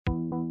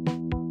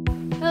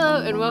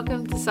Hello and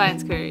welcome to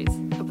Science Queries,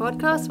 a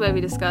podcast where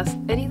we discuss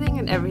anything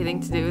and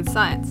everything to do with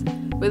science,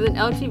 with an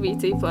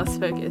LGBT plus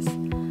focus.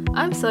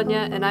 I'm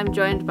Sonia and I'm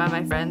joined by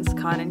my friends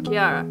Khan and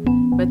Kiara,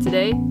 but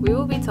today we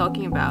will be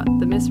talking about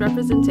the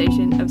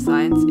misrepresentation of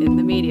science in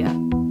the media.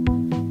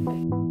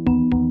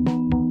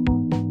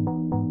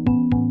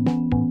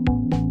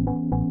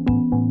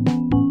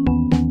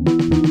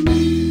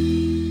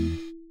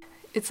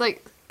 It's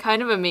like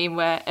kind of a meme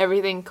where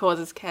everything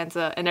causes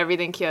cancer and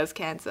everything cures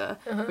cancer,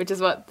 which is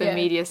what the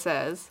media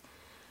says.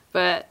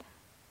 But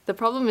the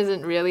problem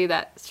isn't really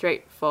that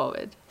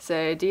straightforward.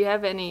 So do you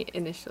have any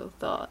initial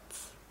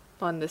thoughts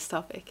on this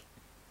topic?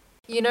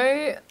 You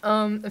know,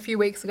 a few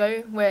weeks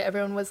ago where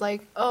everyone was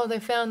like, oh, they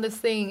found this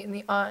thing in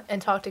the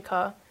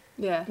Antarctica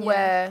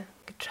where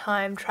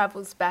time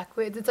travels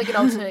backwards. It's like an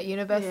alternate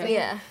universe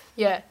thing.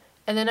 Yeah.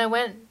 And then I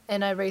went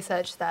and I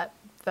researched that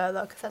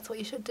further because that's what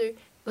you should do.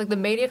 Like, the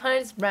media kind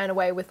of just ran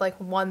away with, like,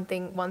 one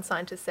thing one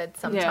scientist said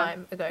some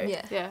time ago.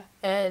 Yeah.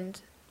 And,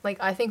 like,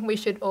 I think we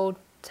should all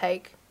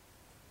take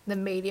the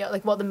media,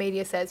 like, what the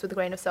media says with a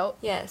grain of salt.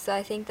 Yeah, so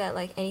I think that,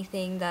 like,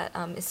 anything that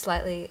is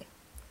slightly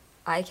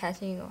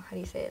eye-catching, or how do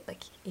you say it,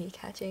 like,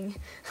 ear-catching,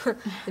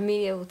 the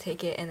media will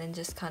take it and then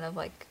just kind of,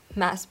 like,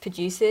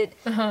 mass-produce it,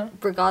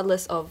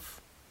 regardless of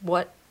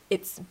what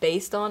it's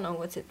based on or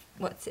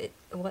what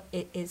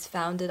it is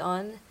founded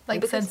on.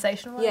 Like,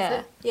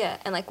 sensationalize it? Yeah,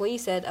 and, like, what you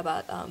said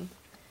about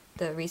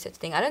the research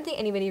thing, I don't think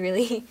anybody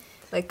really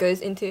like goes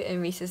into it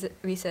and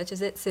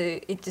researches it, so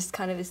it just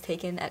kind of is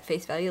taken at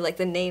face value. Like,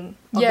 the name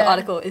of the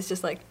article is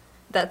just like,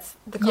 that's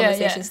the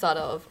conversation starter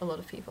of a lot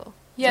of people.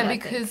 Yeah,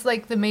 because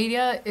like the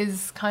media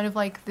is kind of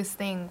like this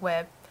thing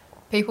where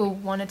people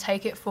want to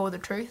take it for the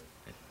truth,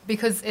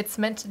 because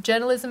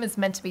journalism is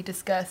meant to be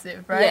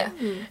discursive, right?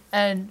 Yeah.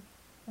 And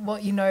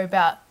what you know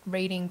about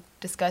reading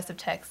discursive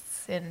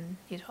texts in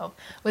Year 12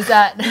 was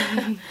that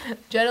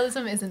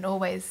journalism isn't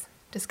always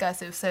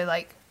discursive, so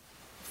like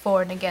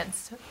for and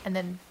against, and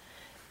then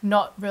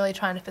not really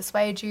trying to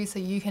persuade you so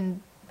you can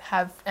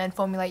have and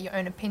formulate your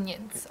own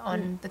opinions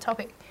on the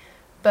topic.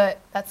 But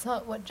that's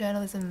not what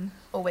journalism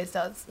always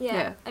does.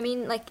 Yeah. I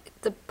mean, like,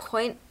 the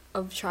point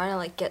of trying to,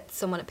 like, get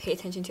someone to pay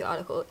attention to your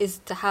article is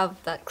to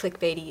have that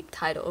clickbaity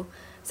title.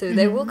 So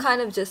they will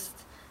kind of just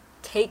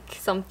take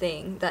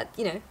something that,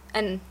 you know,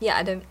 and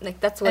I don't, like,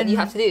 that's what you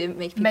have to do to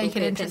make people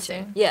pay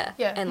attention. Yeah.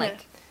 And,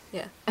 like,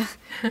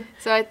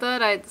 So I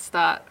thought I'd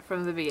start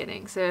from the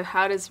beginning. So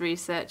how does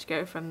research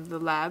go from the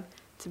lab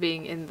to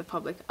being in the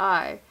public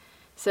eye?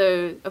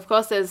 So, of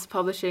course, there's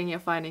publishing your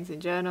findings in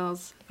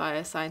journals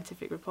via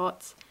scientific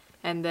reports,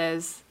 and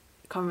there's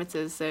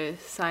conferences, so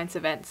science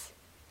events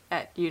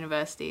at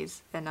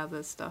universities and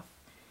other stuff.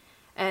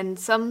 And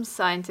some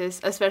scientists,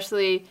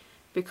 especially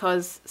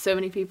because so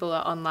many people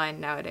are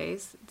online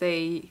nowadays,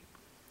 they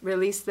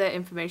release their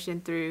information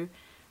through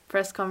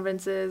press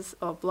conferences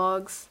or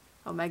blogs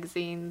or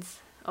magazines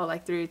or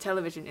like through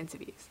television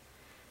interviews.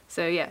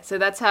 So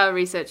that's how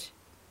research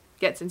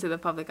gets into the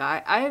public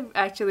eye. I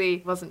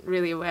actually wasn't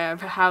really aware of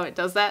how it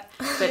does that,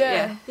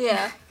 but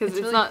because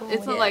it's not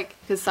like,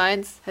 because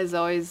science has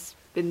always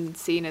been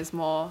seen as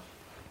more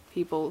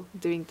people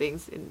doing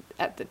things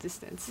at the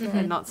distance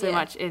and not so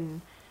much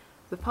in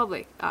the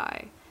public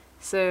eye.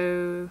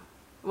 So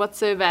what's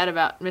so bad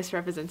about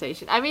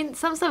misrepresentation? I mean,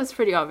 some stuff is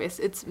pretty obvious.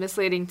 It's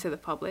misleading to the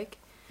public.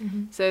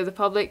 So the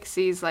public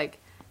sees like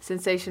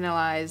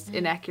sensationalized,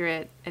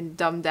 inaccurate, and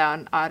dumbed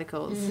down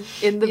articles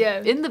in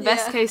the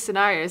best case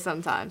scenario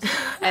sometimes,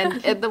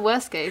 and in the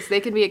worst case, they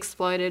can be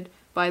exploited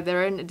by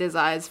their own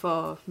desires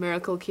for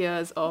miracle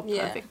cures or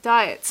perfect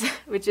diets,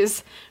 which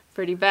is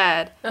pretty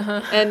bad.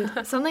 And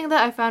something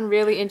that I found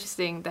really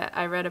interesting that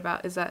I read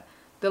about is that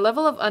the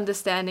level of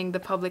understanding the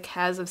public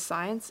has of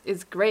science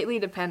is greatly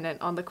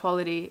dependent on the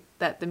quality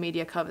that the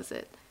media covers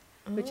it.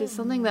 Which is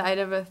something that I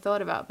never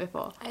thought about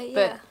before.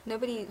 But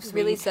nobody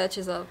really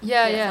searches up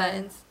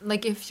science.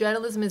 Like, if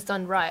journalism is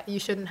done right, you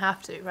shouldn't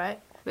have to, right?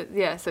 But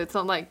so it's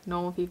not like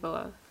normal people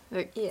are.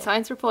 Like,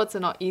 science reports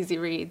are not easy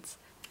reads.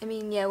 I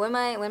mean, when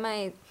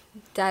my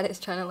dad is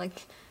trying to,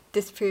 like,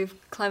 disprove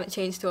climate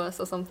change to us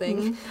or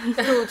something,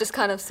 we'll just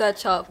kind of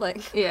search up,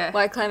 like,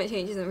 why climate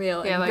change isn't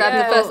real, and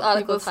grab the first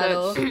article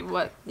title.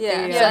 So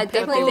I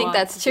definitely think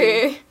that's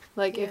true.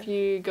 Like, if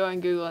you go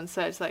on Google and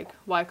search, like,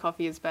 why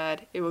coffee is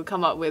bad, it will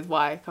come up with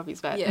why coffee is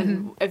bad.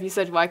 And if you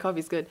search why coffee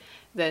is good,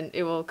 then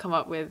it will come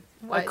up with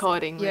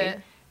accordingly.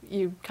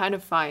 You kind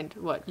of find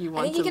what you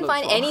want to look for. I think you can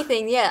find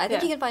anything, I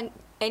think you can find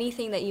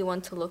anything that you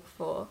want to look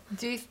for.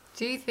 Do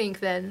you think,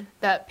 then,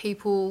 that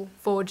people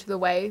forge the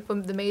way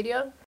from the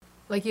media?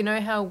 Like, you know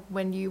how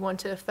when you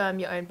want to affirm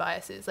your own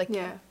biases, like,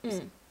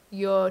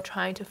 you're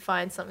trying to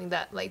find something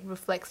that, like,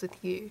 reflects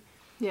with you.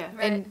 Yeah.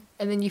 And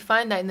then you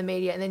find that in the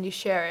media, and then you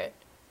share it.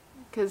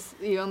 Because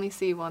you only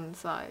see one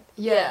side.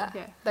 Yeah.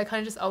 That kind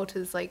of just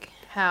alters, like,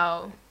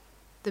 how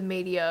the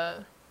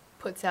media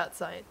puts out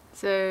science.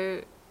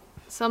 So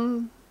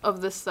some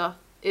of the stuff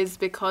is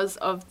because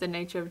of the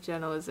nature of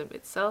journalism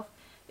itself,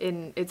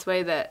 in its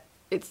way that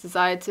it's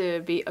desired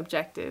to be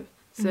objective.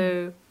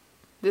 So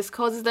This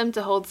causes them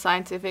to hold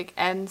scientific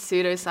and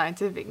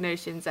pseudoscientific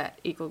notions at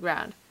equal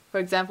ground. For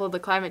example, the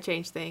climate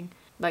change thing,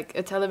 like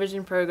a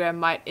television program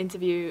might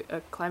interview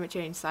a climate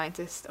change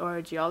scientist or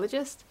a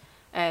geologist,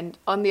 and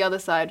on the other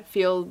side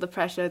feel the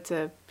pressure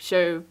to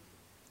show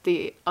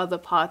the other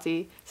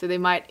party. So they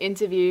might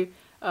interview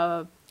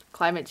a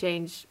climate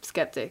change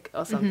skeptic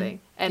or something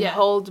and Yeah.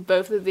 hold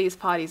both of these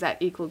parties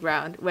at equal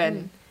ground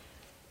when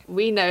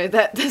we know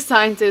that the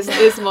scientist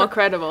is more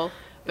credible.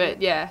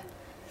 But yeah,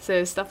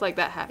 so stuff like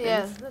that happens.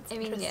 Yeah, that's I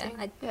mean, yeah, interesting.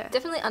 I Yeah.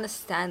 definitely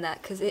understand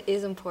that because it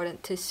is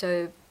important to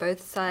show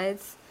both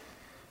sides.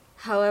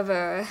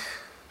 However,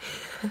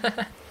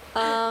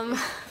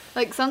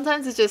 Like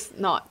sometimes it's just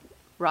not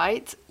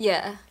right.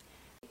 yeah,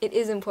 it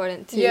is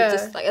important to Yeah.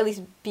 just like at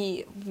least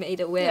be made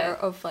aware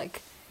Yeah. of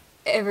like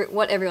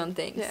what everyone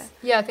thinks. Yeah.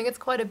 Yeah, I think it's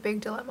quite a big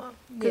dilemma.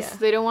 Because Yeah.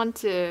 they don't want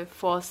to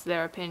force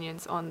their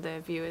opinions on their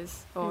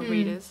viewers or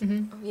readers.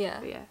 Mm-hmm. Yeah.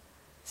 But yeah.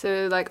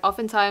 So like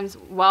oftentimes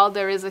while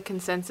there is a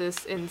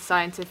consensus in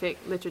scientific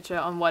literature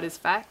on what is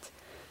fact,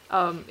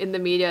 in the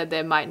media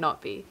there might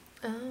not be.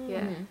 Oh,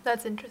 Yeah.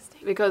 that's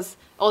interesting. Because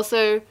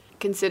also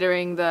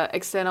considering the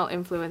external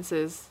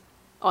influences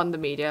on the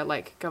media,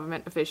 like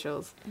government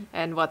officials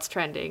and what's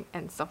trending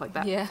and stuff like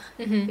that. Yeah.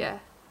 Yeah.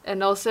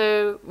 And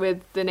also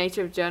with the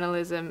nature of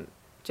journalism,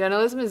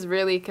 journalism is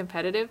really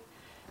competitive.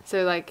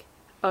 So like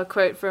a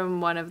quote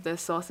from one of the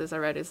sources I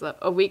read is that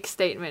a weak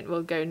statement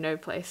will go no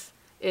place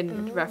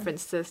in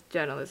reference to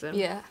journalism.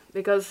 Yeah.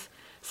 Because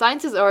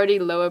science is already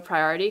lower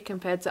priority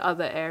compared to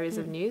other areas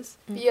of news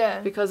Yeah.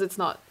 because it's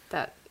not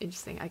that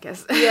interesting, I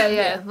guess.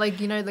 Yeah. Like,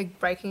 you know, like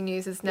breaking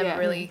news is never Yeah.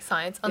 really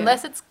science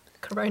unless it's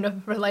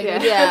corona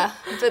related. Yeah.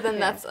 But then Yeah.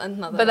 that's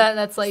another But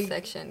that's like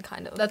section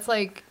kind of. that's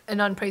like an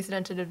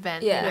unprecedented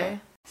event. Yeah. You know?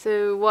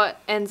 So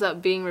what ends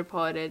up being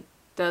reported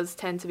does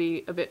tend to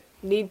be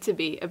need to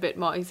be a bit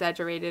more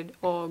exaggerated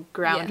or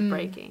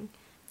groundbreaking.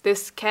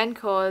 This can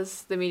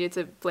cause the media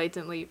to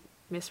blatantly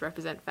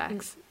misrepresent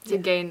facts to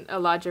gain a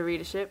larger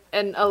readership.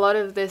 And a lot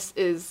of this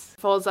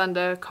falls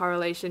under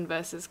correlation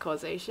versus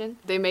causation.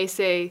 They may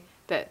say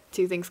that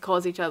two things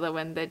cause each other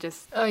when they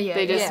just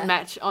Yeah.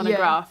 match on Yeah. a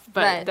graph,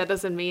 but Right. that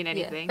doesn't mean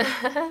anything.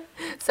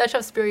 Search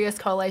up spurious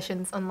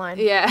correlations online.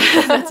 Yeah,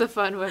 that's a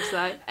fun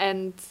website.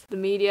 And the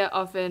media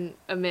often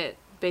omit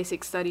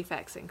basic study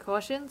facts and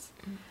cautions.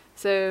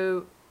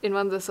 So, in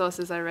one of the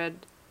sources I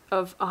read,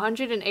 of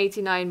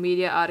 189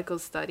 media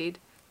articles studied,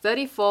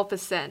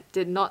 34%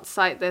 did not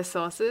cite their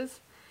sources,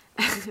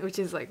 which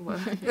is like, whoa.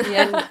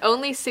 And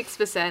only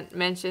 6%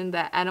 mentioned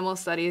that animal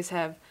studies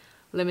have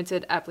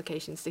limited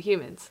applications to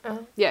humans.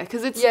 Oh. Yeah,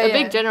 because it's Yeah, a yeah.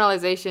 big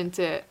generalization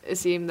to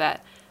assume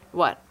that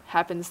what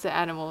happens to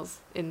animals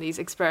in these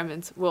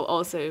experiments will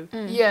also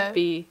Yeah.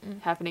 be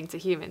happening to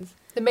humans.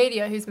 The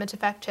media who's meant to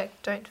fact check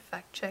don't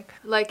fact check.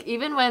 Like,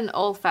 even when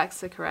all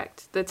facts are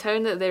correct, the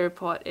tone that they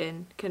report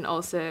in can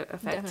also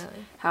affect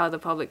Definitely. how the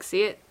public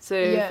see it. So,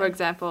 Yeah. for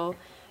example,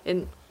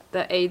 in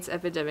the AIDS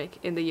epidemic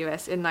in the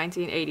US in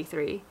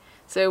 1983,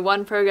 so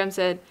one program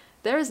said,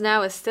 "There is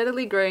now a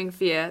steadily growing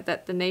fear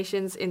that the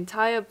nation's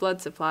entire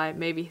blood supply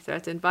may be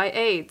threatened by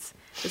AIDS.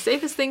 The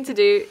safest thing to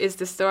do is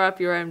to store up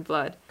your own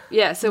blood."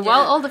 Yeah, so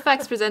while all the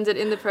facts presented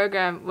in the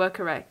program were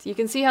correct, you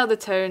can see how the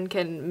tone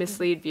can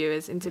mislead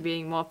viewers into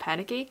being more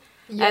panicky.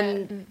 Yeah.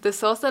 And the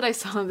source that I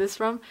saw this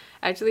from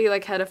actually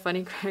like had a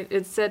funny quote.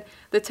 It said,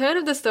 "The tone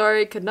of the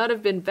story could not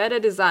have been better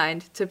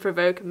designed to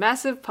provoke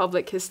massive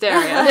public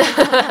hysteria."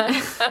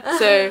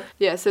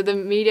 So the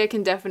media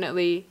can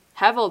definitely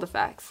have all the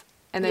facts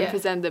and then Yeah.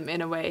 present them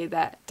in a way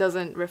that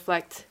doesn't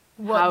reflect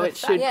What how the it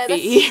should Yeah,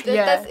 be.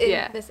 that's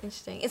Yeah. that's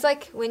interesting. It's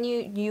like when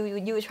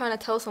you were trying to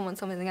tell someone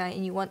something right,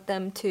 and you want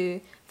them to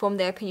form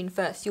their opinion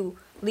first. You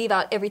leave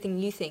out everything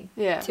you think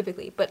Yeah.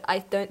 typically, but I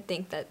don't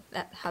think that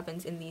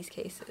happens in these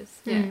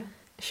cases. Yeah.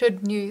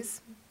 Should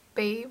news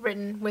be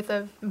written with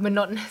a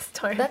monotonous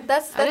tone?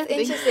 That's I don't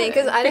think interesting so.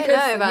 because I don't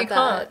Because know about you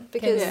that. can't,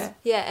 Because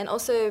yeah. and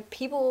also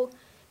people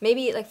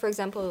maybe like for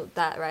example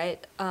that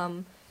right.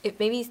 If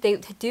maybe they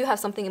do have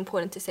something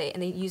important to say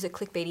and they use a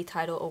clickbaity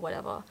title or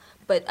whatever,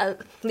 but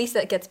at least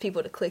that gets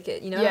people to click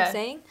it. You know what Yeah. I'm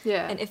saying?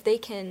 Yeah. And if they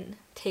can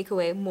take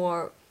away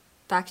more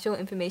factual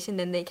information,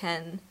 then they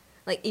can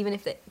like even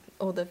if they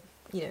all the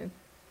random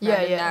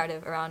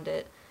narrative around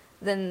it,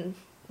 then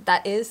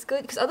that is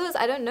good. Because otherwise,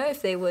 I don't know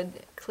if they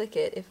would click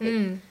it if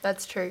it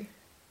That's true.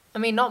 I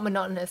mean, not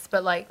monotonous,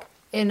 but like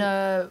in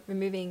a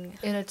removing.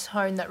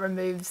 tone that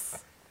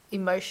removes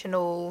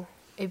emotionally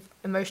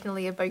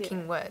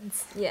evoking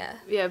words. Yeah.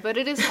 Yeah, but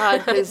it is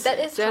hard because That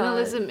is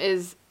journalism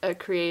is a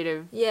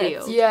creative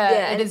field.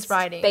 Yeah, and it is it's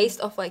writing.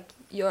 based off like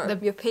your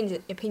The-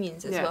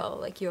 opinions as Yeah. well,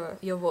 like your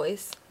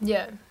voice.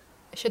 Yeah.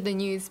 Should the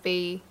news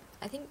be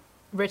I think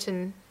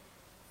written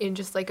in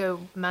just like a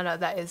manner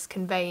that is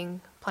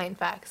conveying plain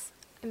facts?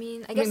 I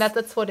mean, I I guess mean,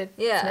 that's what it's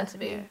Yeah. meant to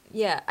be. Yeah.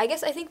 yeah, I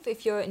guess I think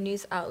if you're a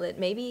news outlet,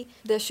 maybe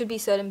there should be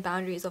certain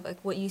boundaries of like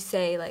what you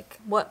say, like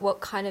what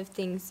kind of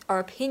things are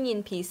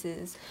opinion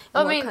pieces. I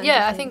and what mean, kinds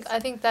yeah, of I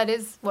think that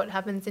is what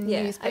happens in Yeah,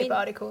 I newspaper mean,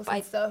 articles and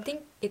I stuff.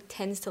 think it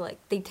tends to like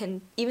they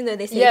tend, even though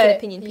they say Yeah, it's an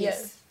opinion piece,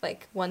 yeah.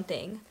 like one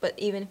thing, but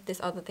even if this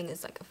other thing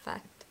is like a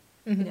fact,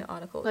 Mhm.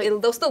 article, Like-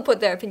 they'll still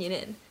put their opinion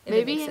in. If it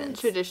Maybe makes in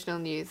sense. traditional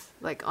news,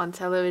 like on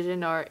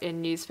television or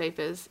in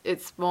newspapers,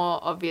 it's more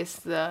obvious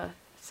the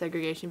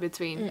segregation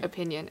between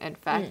opinion and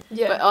fact.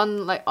 Yeah. But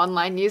on like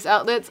online news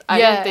outlets, I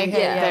Yeah, don't think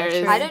okay, yeah, there is.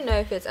 true. I don't know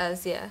if it's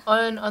as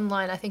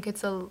Online, I think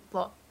it's a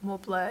lot more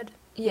blurred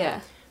yeah.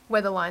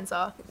 where the lines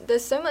are.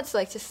 There's so much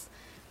like just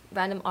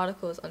random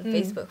articles on Mm.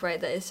 Facebook, right?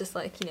 That it's just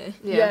like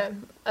Yeah.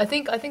 I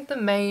think the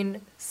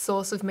main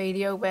source of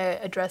media we're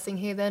addressing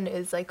here then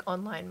is like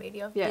online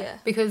media. Yeah.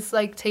 Because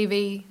like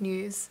TV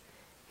news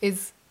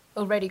is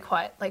already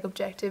quite like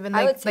objective, and I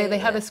they would say, they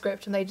have yeah. a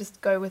script and they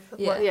just go with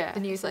what Yeah. the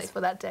news It's is like-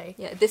 for that day.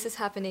 Yeah, this is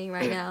happening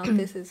right now.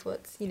 This is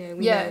what's we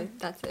Yeah. know.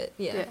 That's it.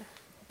 Yeah. Yeah.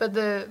 But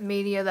the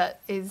media that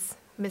is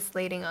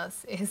misleading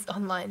us is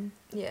online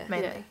Yeah.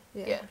 mainly.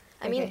 Yeah. Yeah.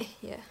 I mean, Okay.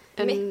 yeah.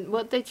 And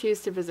what they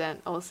choose to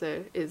present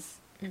also is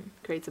Mm.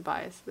 creates a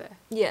bias there.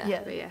 Yeah.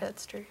 Yeah, But yeah.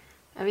 that's true.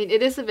 I mean,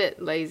 it is a bit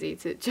lazy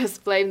to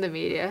just blame the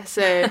media.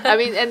 So, I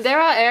mean, and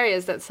there are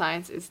areas that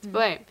science is to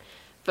blame.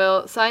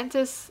 But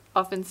scientists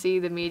often see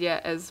the media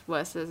as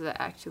worse as it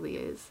actually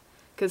is.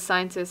 Because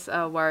scientists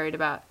are worried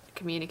about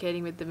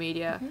communicating with the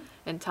media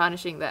and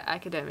tarnishing their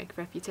academic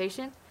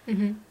reputation.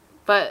 Mm-hmm.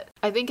 But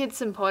I think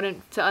it's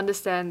important to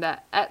understand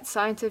that at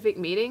scientific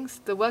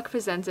meetings, the work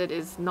presented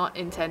is not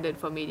intended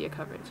for media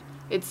coverage.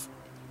 It's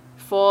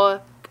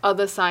for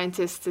other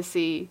scientists to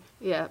see,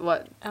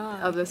 what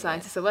other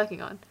scientists are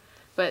working on.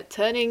 But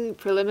turning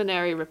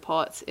preliminary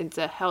reports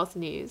into health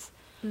news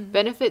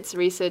benefits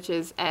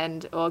researchers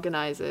and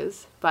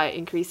organizers by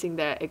increasing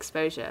their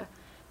exposure,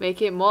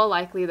 making it more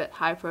likely that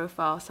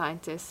high-profile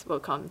scientists will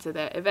come to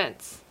their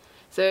events.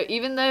 So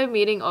even though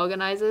meeting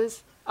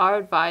organizers are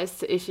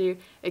advised to issue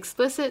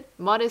explicit,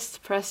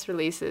 modest press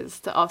releases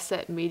to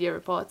offset media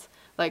reports,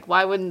 like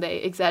why wouldn't they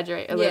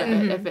exaggerate a little Yeah.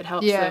 bit Mhm. if it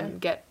helps Yeah. them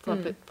get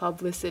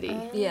publicity?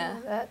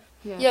 Yeah.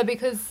 Yeah,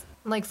 because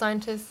like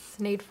scientists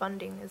need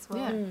funding as well.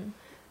 Yeah. Mm.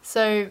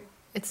 So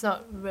it's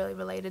not really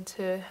related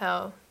to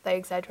how they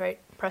exaggerate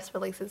press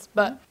releases,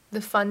 but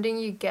the funding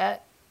you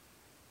get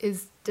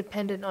is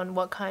dependent on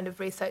what kind of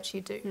research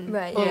you do,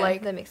 Right. Or yeah.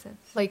 like- that makes sense.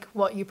 like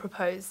what you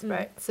propose,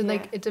 right? So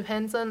like Yeah. it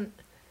depends on.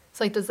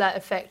 So like, does that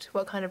affect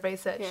what kind of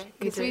research Yeah, you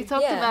because do? we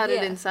talked Yeah, about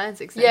it yeah. in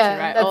science extension, Yeah,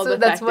 right? that's- All the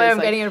that's where factors, I'm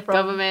like getting it from.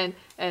 government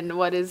and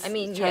what is I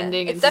mean,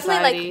 trending yeah. in It's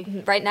definitely society.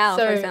 like right now,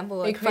 So for example,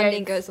 like it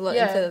funding creates- goes a lot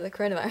yeah. into the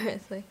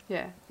coronavirus. Like,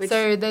 Yeah, which,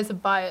 So there's a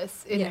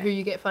bias in Yeah. who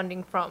you get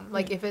funding from.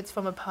 Like if it's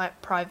from a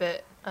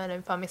private, I don't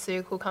know,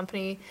 pharmaceutical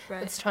company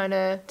Right. that's trying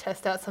to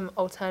test out some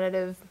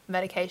alternative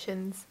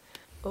medications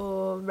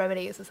or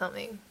remedies or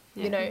something,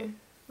 Yeah. you know,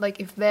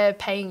 like if they're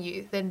paying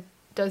you, then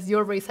does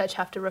your research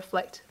have to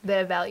reflect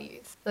their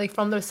values? Like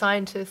from the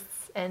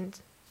scientists, and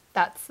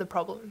that's the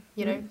problem,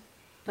 you know?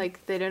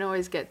 like they don't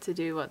always get to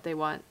do what they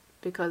want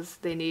because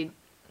they need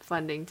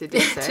funding to do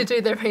so. to do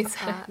their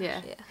research.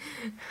 Yeah.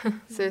 yeah.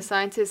 So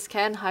scientists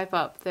can hype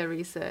up their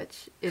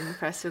research in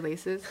press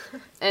releases.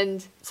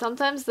 And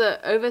sometimes the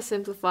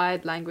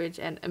oversimplified language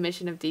and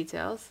omission of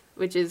details,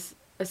 which is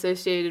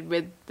associated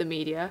with the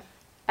media,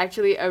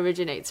 actually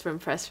originates from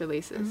press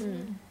releases.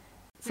 Mm-hmm.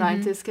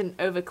 Scientists can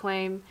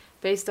overclaim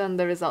based on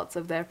the results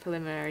of their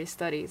preliminary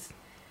studies.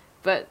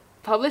 But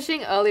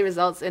publishing early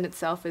results in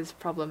itself is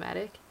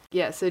problematic.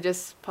 Yeah, so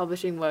just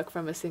publishing work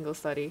from a single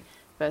study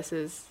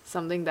versus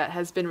something that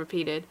has been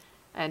repeated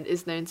and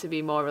is known to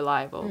be more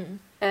reliable. Mm.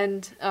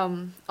 And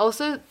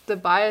also, the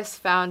bias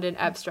found in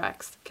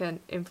abstracts can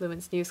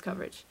influence news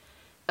coverage.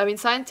 I mean,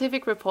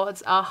 scientific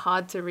reports are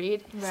hard to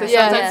read, so Right.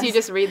 Yeah. sometimes Yes. you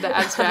just read the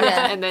abstract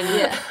Yeah. and then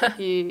Yeah.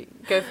 you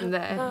go from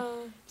there.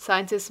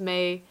 Scientists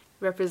may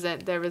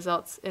represent their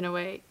results in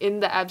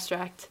the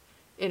abstract,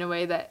 in a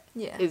way that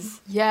Yeah.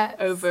 is Yeah,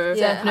 over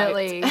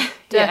definitely,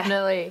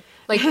 definitely.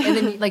 Like, and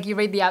then like you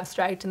read the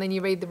abstract, and then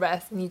you read the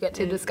rest, and you get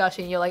to Yeah.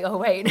 discussion. You're like, oh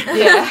wait.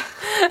 yeah.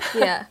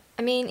 Yeah.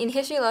 I mean, in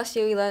history last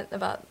year, we learned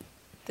about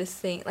this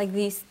thing, like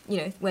these,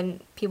 when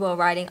people are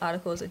writing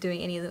articles or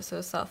doing any of this sort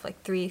of stuff,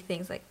 like 3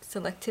 things, like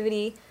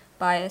selectivity,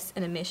 bias,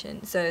 and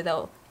omission. So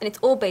and it's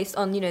all based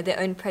on, their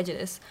own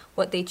prejudice,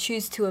 what they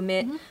choose to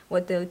omit,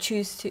 what they'll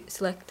choose to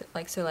select,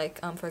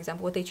 for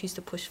example, what they choose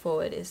to push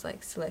forward is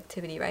like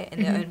selectivity, right?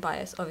 And their own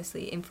bias,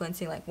 obviously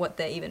influencing like what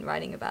they're even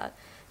writing about.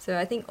 So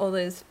I think all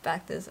those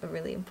factors are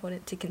really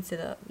important to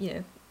consider,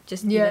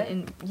 just Yeah.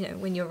 even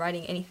in, when you're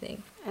writing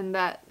anything. And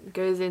that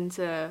goes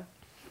into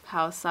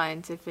how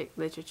scientific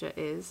literature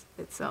is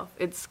itself.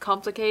 It's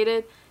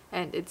complicated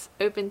and it's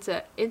open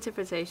to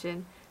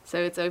interpretation, so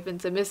it's open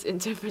to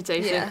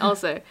misinterpretation Yeah.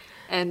 also.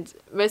 And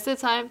most of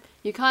the time,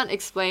 you can't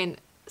explain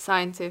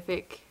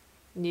scientific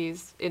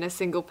news in a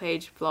single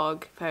page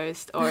blog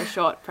post or a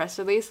short press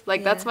release.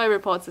 Like, that's Yeah. why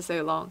reports are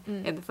so long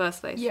Mm. in the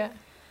first place. Yeah.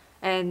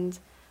 And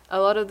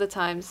a lot of the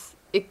times,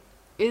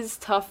 is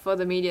tough for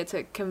the media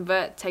to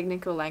convert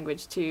technical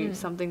language to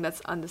something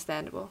that's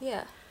understandable.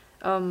 Yeah.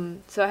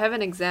 So I have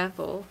an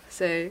example.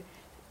 So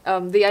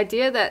the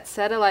idea that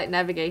satellite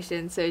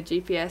navigation, so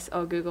GPS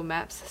or Google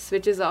Maps,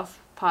 switches off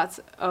parts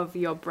of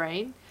your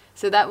brain.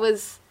 So that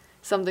was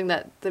something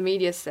that the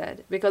media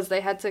said because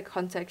they had to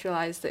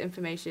contextualize the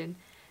information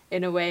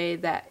in a way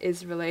that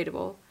is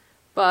relatable.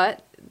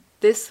 But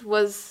this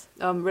was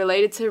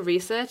related to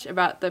research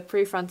about the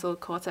prefrontal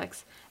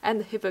cortex and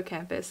the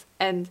hippocampus,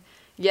 and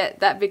yet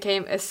that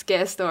became a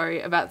scare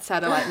story about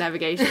satellite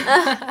navigation,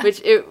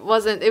 which it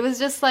wasn't. It was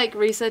just like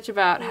research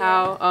about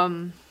how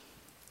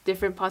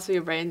different parts of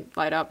your brain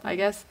light up, I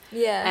guess.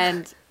 Yeah.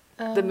 And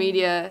the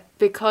media,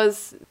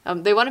 because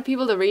they wanted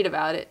people to read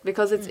about it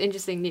because it's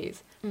interesting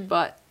news,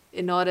 but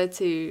in order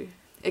to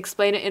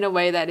explain it in a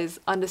way that is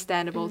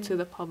understandable to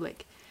the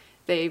public,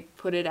 they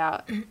put it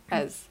out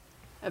as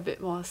a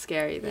bit more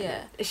scary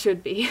than it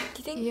should be. Do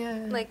you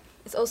think like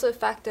it's also a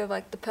factor of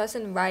like the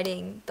person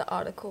writing the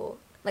article,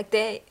 like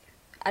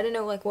I don't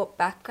know like what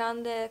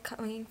background they're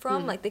coming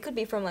from. Like they could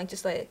be from like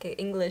just like an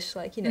English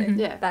like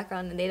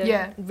background, and they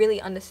don't really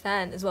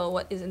understand as well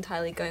what is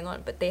entirely going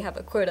on, but they have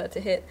a quota to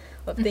hit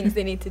of things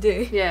they need to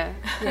do. Yeah.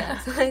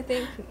 So I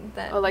think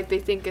that, or like they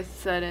think a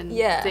certain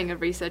thing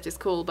of research is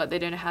cool, but they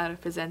don't know how to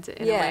present it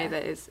in a way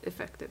that is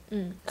effective.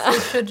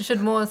 So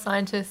should more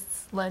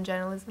scientists learn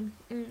journalism?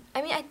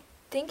 I mean, I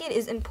think it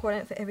is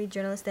important for every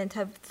journalist then to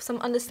have some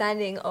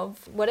understanding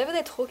of whatever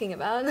they're talking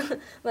about.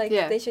 Like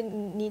they should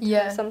need to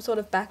have some sort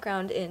of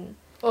background in.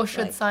 Or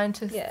should like,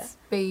 scientists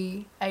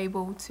be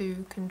able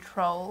to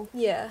control?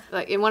 Yeah.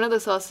 Like in one of the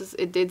sources,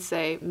 it did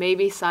say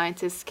maybe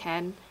scientists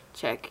can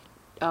check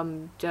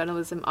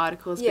journalism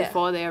articles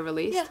before they are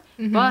released,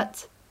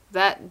 but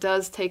that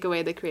does take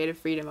away the creative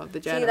freedom of the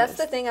journalist. See, that's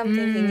the thing I'm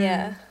thinking.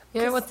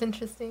 You know what's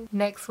interesting?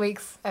 Next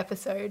week's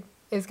episode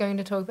is going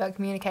to talk about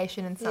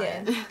communication and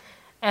science.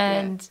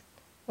 And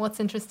what's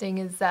interesting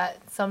is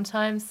that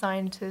sometimes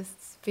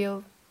scientists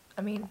feel,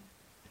 I mean,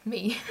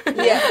 me.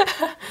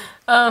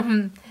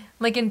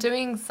 Like in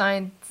doing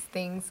science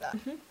things,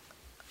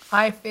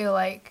 I feel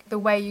like the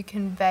way you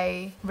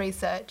convey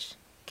research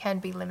can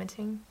be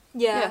limiting.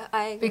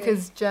 I agree.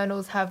 Because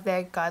journals have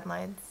their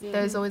guidelines.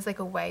 There's always like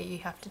a way you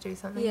have to do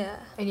something.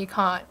 And you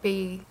can't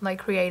be like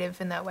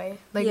creative in that way.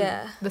 Like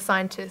the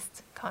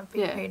scientist can't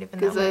be creative in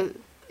that way. Because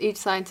each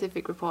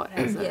scientific report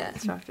has a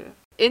structure.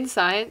 In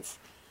science,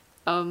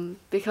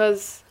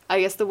 because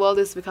I guess the world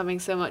is becoming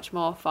so much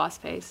more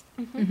fast-paced,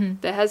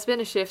 there has been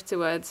a shift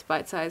towards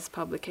bite-sized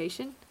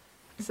publication.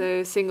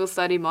 So single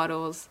study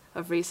models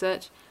of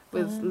research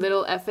with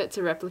little effort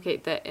to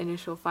replicate their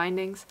initial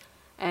findings,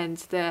 and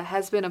there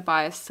has been a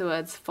bias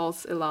towards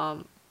false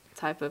alarm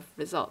type of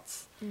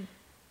results.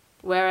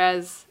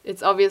 Whereas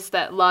it's obvious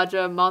that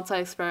larger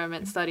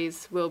multi-experiment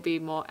studies will be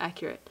more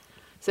accurate.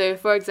 So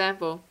for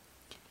example,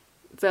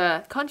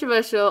 the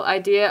controversial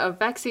idea of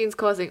vaccines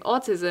causing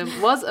autism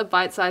was a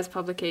bite-sized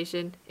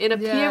publication in a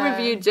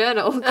peer-reviewed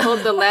journal called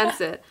The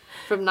Lancet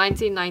from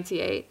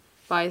 1998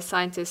 by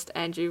scientist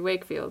Andrew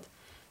Wakefield.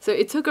 So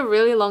it took a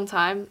really long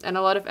time and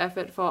a lot of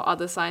effort for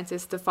other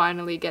scientists to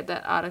finally get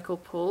that article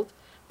pulled,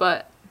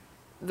 but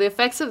the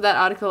effects of that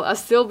article are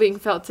still being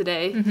felt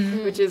today,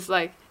 which is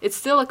like, it's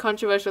still a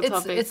controversial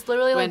topic. It's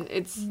literally when like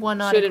it's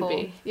one article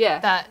shouldn't be.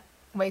 that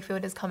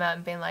Wakefield has come out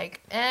and been like,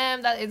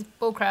 that is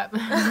bullcrap.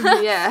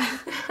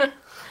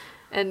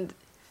 And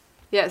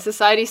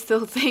society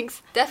still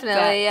thinks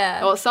definitely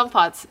that, or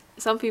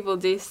some people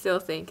do still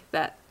think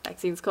that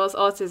vaccines cause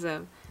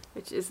autism,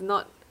 which is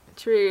not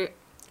true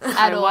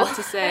at all. I want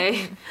to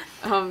say.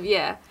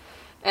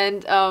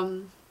 And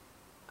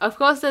of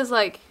course there's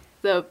like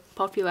the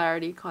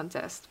popularity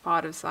contest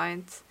part of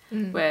science,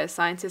 where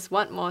scientists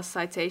want more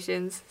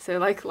citations, so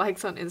like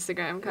likes on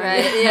Instagram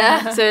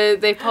kind of. So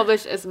they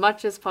publish as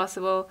much as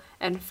possible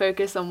and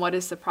focus on what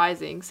is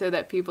surprising so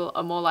that people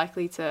are more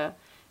likely to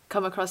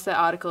come across their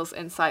articles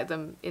and cite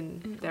them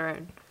in their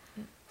own.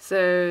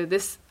 So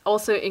this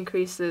also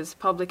increases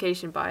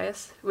publication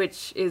bias,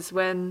 which is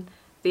when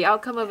the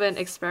outcome of an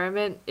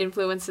experiment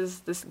influences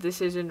this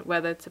decision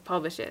whether to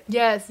publish it.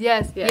 Yes.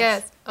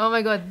 Oh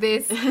my god,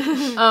 this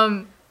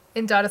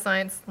in data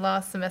science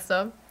last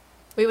semester,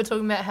 we were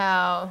talking about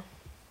how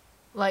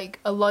like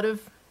a lot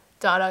of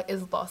data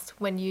is lost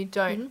when you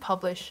don't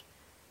publish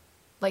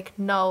like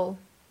null.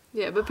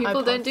 Yeah, but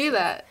people don't do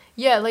that.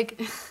 Yeah, like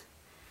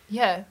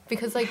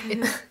because like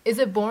is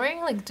it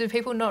boring? Like do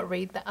people not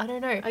read that? I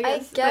don't know.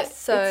 I guess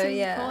so.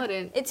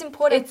 It's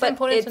important. It's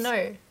important to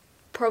know.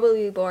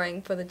 Probably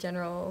boring for the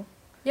general.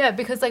 Yeah,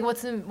 because like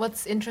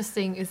what's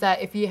interesting is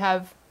that if you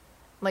have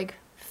like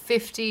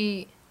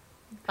 50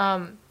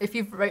 if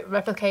you've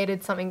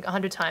replicated something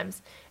 100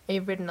 times and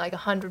you've written like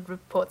 100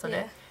 reports on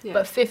it,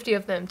 but 50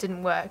 of them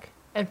didn't work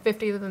and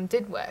 50 of them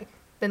did work,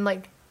 then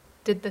like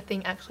did the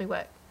thing actually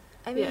work?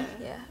 I mean,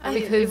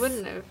 because you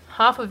wouldn't know.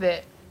 Half of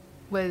it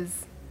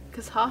was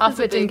because half of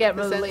it didn't get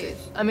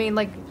released. I mean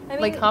like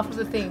half of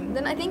the thing.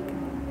 Then I think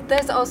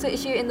there's also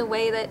issue in the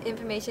way that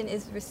information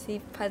is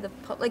received by the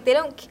public. Like they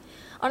don't,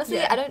 honestly,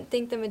 I don't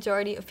think the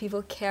majority of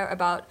people care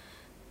about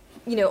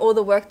you know, all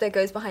the work that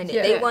goes behind it.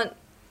 Yeah. They Yeah. want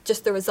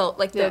just the result,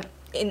 like Yeah. the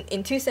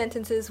in 2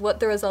 sentences, what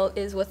the result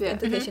is, what the Yeah.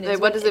 implication Like, is.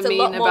 what does It's it a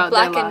lot mean more about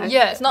their black and life?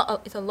 Yeah.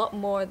 It's a lot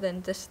more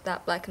than just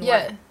that black and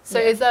Yeah. white. So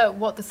Yeah. is that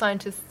what the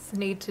scientists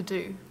need to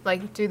do?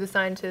 Like, do the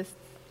scientists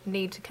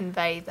need to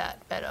convey that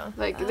better?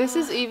 Like this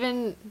is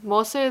even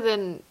more so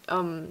than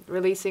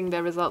releasing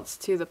their results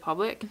to the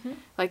public. Mm-hmm.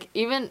 Like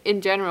even in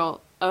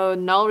general, a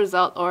null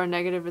result or a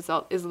negative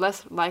result is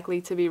less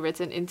likely to be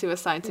written into a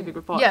scientific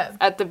report Yeah.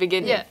 at the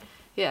beginning. Yeah.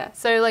 Yeah.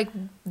 So like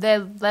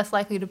they're less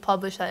likely to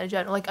publish that in a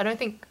journal. Like I don't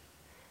think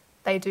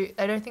they do.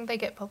 I don't think they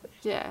get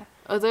published. Yeah.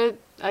 Although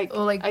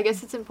Or, like- I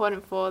guess it's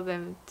important for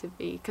them to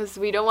be, because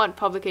we don't want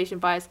publication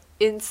bias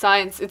in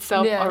science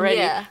itself Yeah. already.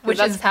 Yeah. 'cause Which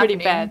that's is pretty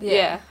happening. bad. Yeah.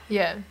 Yeah.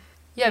 Yeah.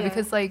 Yeah, Yeah.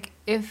 because like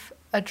if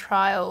a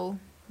trial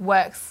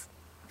works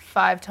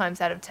 5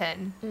 times out of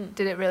 10,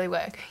 did it really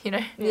work? You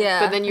know. Yeah.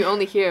 But then you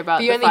only hear about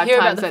But you the only 5 hear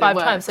about times the that 5 it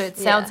times, so works.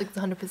 it sounds Yeah. like it's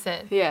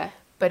 100%, Yeah.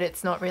 but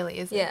it's not really,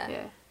 is it? Yeah. Yeah.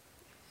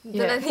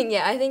 Then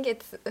Yeah. I think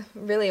it's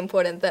really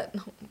important that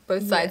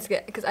both Yeah. sides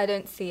get, because I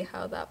don't see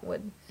how that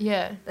would.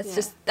 Yeah.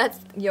 That's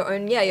your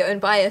own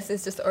bias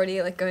is just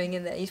already like going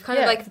in there. You kind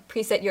of Yeah. like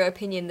preset your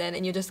opinion then,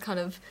 and you're just kind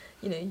of,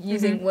 you know,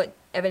 using Mhm. what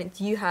evidence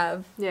you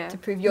have Yeah. to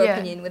prove your Yeah.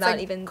 opinion It's without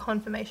like even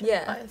confirmation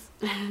Yeah. bias.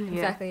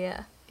 exactly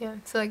yeah. Yeah.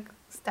 So like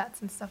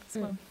stats and stuff as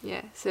well.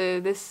 Yeah, so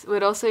this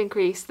would also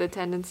increase the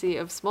tendency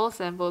of small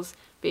samples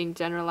being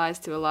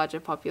generalized to a larger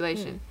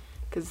population.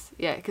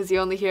 Because you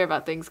only hear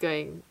about things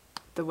going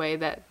the way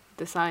that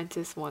the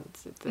scientists want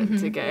them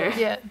to Mhm. go.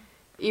 Yeah.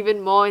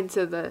 Even more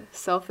into the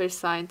selfish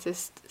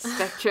scientist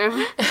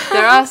spectrum,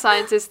 there are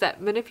scientists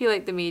that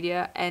manipulate the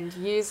media and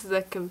use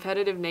the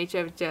competitive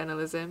nature of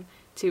journalism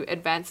to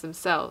advance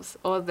themselves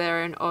or their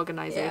own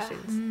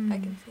organizations. I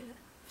can see that.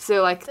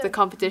 So like the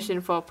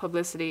competition for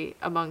publicity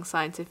among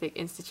scientific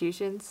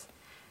institutions.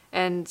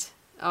 And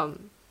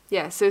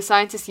so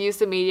scientists use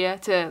the media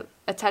to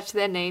attach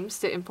their names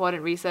to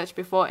important research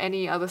before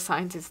any other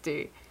scientists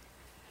do.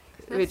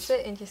 That's so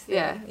interesting.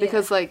 Yeah,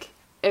 because like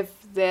if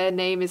their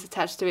name is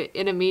attached to it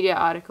in a media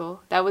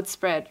article, that would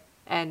spread,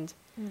 and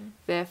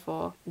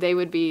therefore they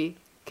would be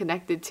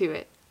connected to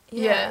it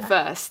Yeah.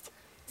 first.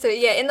 So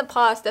yeah, in the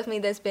past, definitely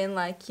there's been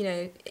like, you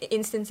know,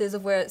 instances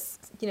of where it's,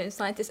 you know,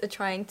 scientists are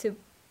trying to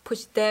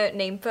push their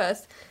name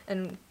first,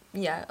 and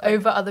yeah, like-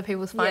 Over other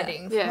people's Yeah.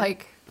 findings, Yeah.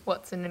 like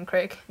Watson and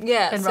Crick.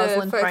 yeah. and So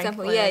Rosalind for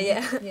example,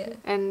 Franklin. yeah.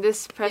 And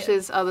this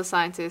pressures other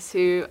scientists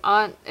who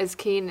aren't as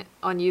keen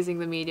on using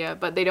the media,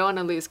 but they don't want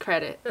to lose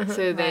credit.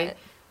 So they Right.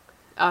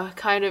 are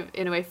kind of,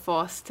 in a way,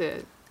 forced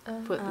to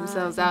put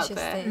themselves out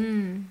there.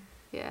 interesting.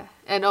 Yeah.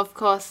 And of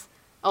course,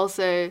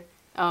 also,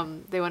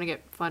 they want to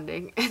get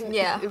funding.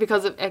 Yeah.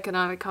 Because of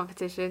economic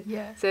competition.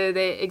 Yeah. So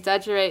they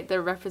exaggerate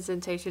the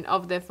representation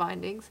of their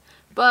findings.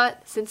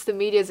 But since the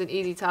media is an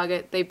easy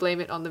target, they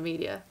blame it on the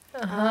media,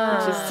 Uh-huh.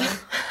 which is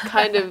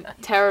kind of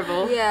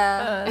terrible.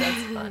 Yeah.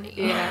 That's funny.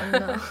 Yeah.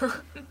 No.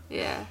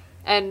 Yeah.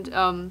 And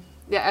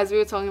as we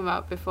were talking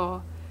about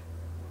before,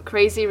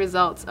 crazy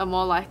results are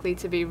more likely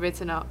to be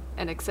written up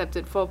and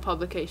accepted for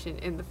publication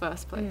in the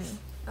first place.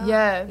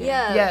 Yeah.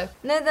 Yeah. Yeah.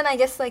 No, then I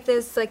guess like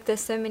there's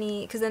so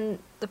many, because then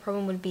the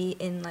problem would be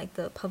in like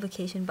the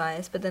publication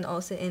bias, but then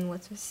also in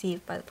what's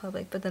received by the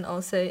public, but then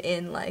also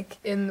in like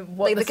In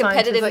what like the scientists,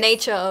 competitive like,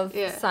 nature of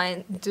Yeah.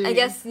 science. do. I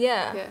guess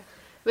yeah. Yeah.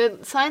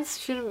 But science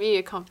shouldn't be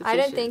a competition. I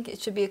don't think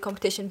it should be a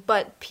competition,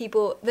 but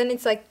people then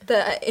it's like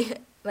the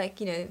like,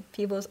 you know,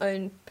 people's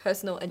own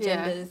personal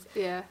agendas.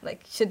 Yeah.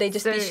 Like, should they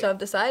just be So-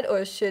 shoved aside,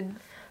 or should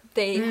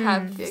they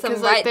have Yeah, some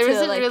because right there to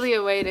isn't like? really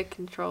a way to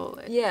control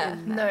it. Yeah.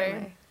 in that No.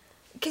 way.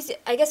 Because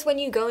I guess when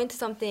you go into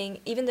something,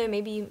 even though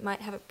maybe you might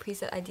have a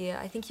preset idea,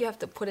 I think you have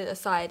to put it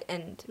aside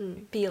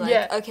and be like,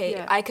 Yeah. okay,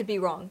 Yeah. I could be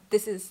wrong.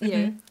 This is, you know,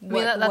 I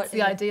mean, that's what-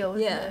 the ideal,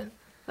 isn't yeah. it?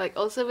 Like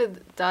also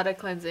with data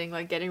cleansing,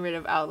 like getting rid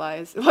of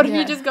outliers. What if Yeah.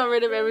 you just got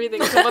rid of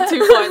everything except for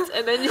 2 points,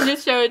 and then you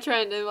just show a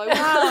trend and like,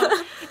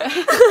 wow.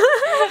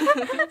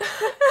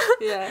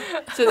 Yeah.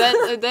 So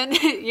then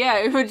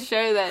it would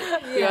show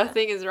that your Yeah.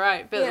 thing is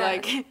right, but Yeah.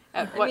 like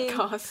at I what mean-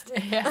 cost?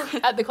 Yeah.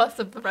 At the cost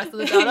of the rest of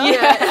the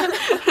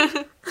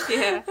data.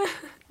 Yeah.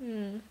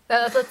 Yeah.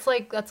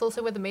 That's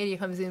also where the media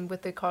comes in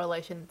with the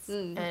correlations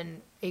Mm.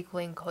 and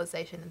equaling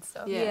causation and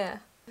stuff. Yeah. Yeah.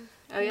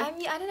 Oh yeah. I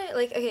mean, I don't know,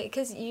 like, okay,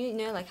 because you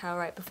know, like, how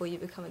right before you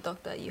become a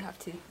doctor, you have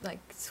to, like,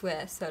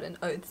 swear certain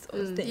oaths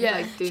or things. Yeah.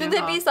 Like, do Shouldn't no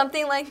there be harm.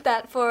 something like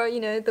that for, you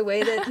know, the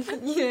way that,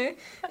 you know,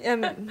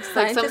 Like some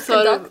scientists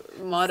sort conduct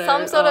of motto?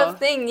 some sort or of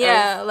thing,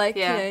 yeah. oath? Like,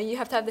 Yeah. you know, you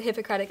have to have the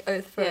Hippocratic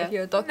oath for Yeah. if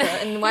you're a doctor.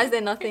 And why is there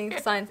nothing for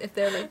science if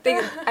they're like,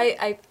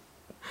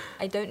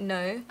 I don't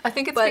know. I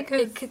think it's But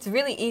because it's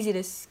really easy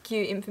to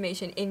skew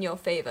information in your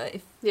favor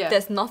if Yeah.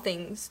 there's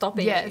nothing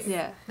stopping Yes. you.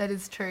 Yeah. that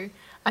is true.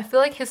 I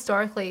feel like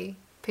historically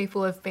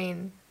people have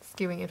been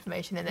skewing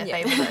information in their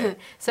Yeah. favor though.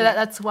 So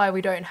that's why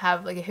we don't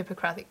have like a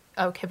Hippocratic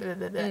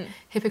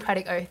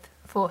Hippocratic oath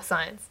for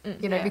science.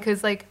 You know, Yeah.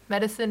 because like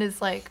medicine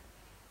is like,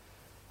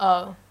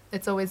 oh,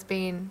 it's always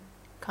been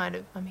kind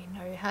of, I mean,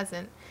 no, it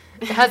hasn't.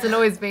 It hasn't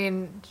always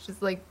been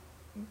just like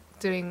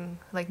doing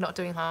like not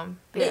doing harm.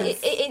 Yeah. Because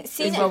It's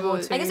seen. in World War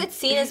I guess II. it's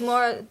seen as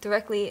more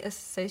directly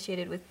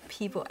associated with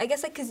people. I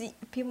guess like because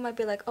people might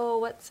be like, oh,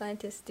 what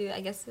scientists do? I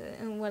guess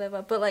and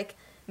whatever. But like,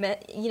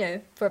 you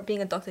know, for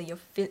being a doctor, you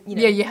know.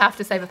 Yeah, you have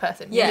to save a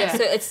person. Yeah, Yeah.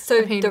 so it's so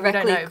I mean, we don't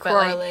directly know, but,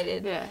 like,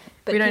 correlated. Yeah.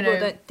 But we don't people know.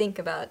 don't think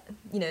about,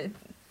 you know,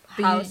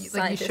 But how you- like, you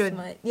scientists should.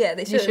 might. Yeah,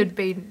 they You should. should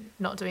be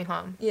not doing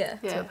harm Yeah.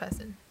 to Yeah. a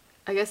person.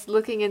 I guess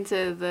looking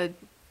into the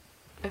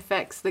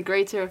effects, the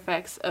greater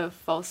effects of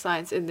false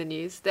science in the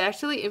news, they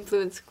actually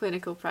influence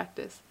clinical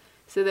practice.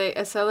 So they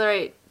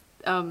accelerate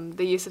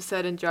the use of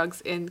certain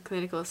drugs in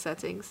clinical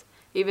settings,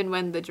 even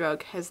when the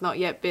drug has not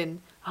yet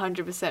been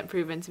 100%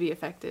 proven to be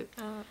effective.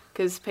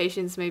 Because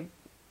patients may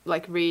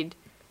like read,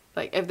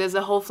 like if there's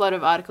a whole flood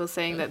of articles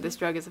saying that this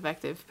drug is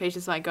effective,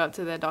 patients might go up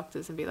to their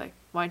doctors and be like,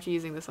 "Why aren't you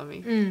using this on me?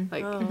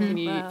 Like, Oh, can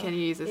you wow.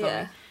 use this on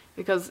Yeah. me?"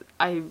 Because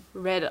I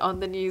read on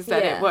the news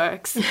that Yeah. it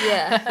works.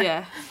 Yeah.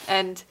 Yeah,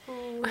 and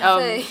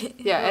So-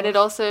 yeah, and it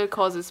also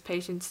causes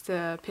patients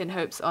to pin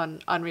hopes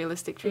on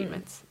unrealistic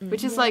treatments,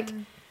 which is like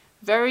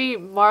very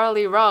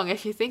morally wrong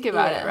if you think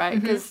about it, Yeah.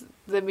 right? Because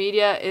the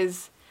media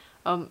is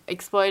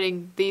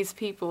exploiting these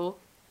people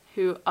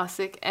who are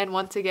sick and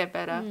want to get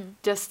better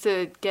just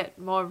to get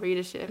more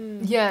readership.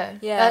 Yeah.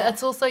 Yeah.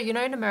 It's also, you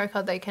know, in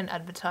America they can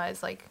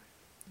advertise like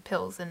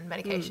pills and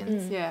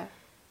medications. Yeah,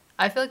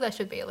 I feel like that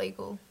should be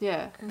illegal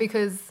yeah.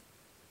 because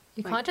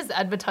you Like- can't just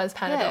advertise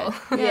Panadol.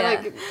 Yeah, Yeah.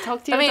 like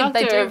talk to I your mean,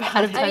 they doctor do about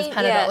advertise I mean,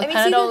 Panadol. yeah, I Like, mean,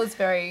 see, Panadol the- is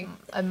very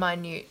a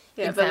minute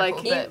Yeah,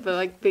 example, but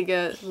like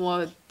bigger,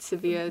 more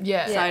severe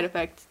Yeah. side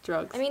effect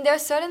drugs. I mean, there are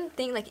certain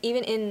things like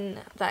even in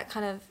that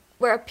kind of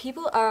where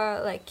people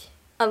are like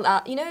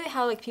allowed. You know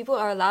how like people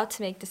are allowed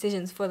to make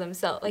decisions for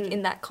themselves, like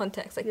in that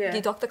context. Like Yeah.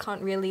 the doctor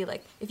can't really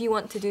like if you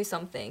want to do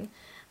something,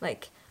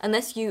 like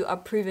unless you are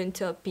proven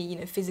to be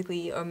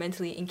physically or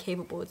mentally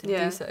incapable to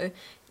Yeah. do so,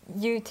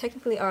 you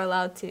technically are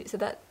allowed to. So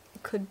that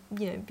could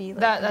be like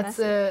that's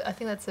massive. I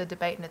think that's a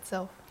debate in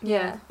itself.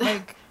 Yeah.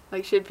 Like,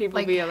 Like, should people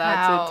Like be allowed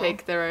how? to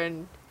take their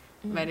own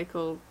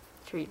medical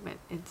treatment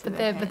into but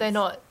their they're hands?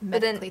 not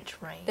But then medically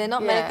trained. They're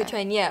not Yeah. medically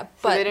trained, yeah, So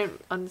but they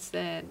don't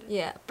understand.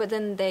 yeah, but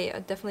then they are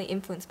definitely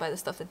influenced by the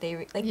stuff that they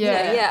like.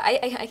 Yeah. Yeah.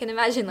 I can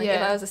imagine like if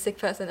Yeah. I was a sick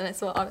person and I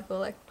saw an article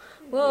like,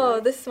 whoa,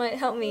 this might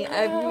help me.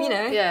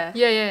 Yeah.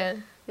 Yeah.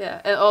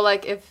 Yeah. Or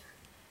like if,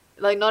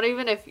 like not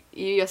even if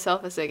you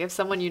yourself are sick, if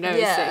someone you know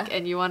Yeah. is sick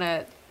and you want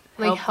to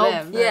Like, help help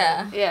them.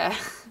 Yeah. Yeah.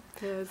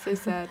 Yeah, it's so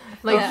sad.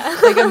 Like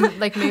Yeah.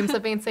 like memes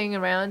I've been seeing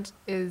around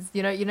is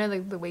you know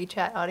like the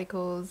WeChat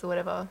articles or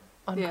whatever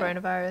on Yeah.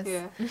 coronavirus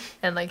Yeah.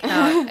 and like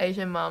how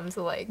Asian moms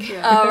are like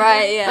Yeah. Oh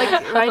right, yeah.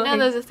 Like right now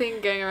there's a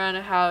thing going around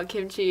of how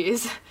kimchi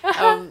is,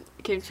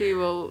 kimchi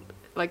will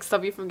like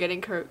stop you from getting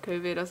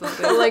COVID or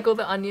something. or, like all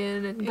the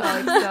onion and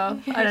garlic stuff.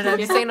 I don't know. I've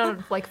just seen it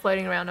like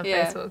floating around on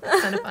Yeah. Facebook.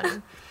 It's kind of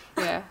funny.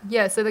 Yeah.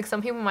 Yeah, so like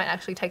some people might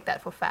actually take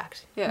that for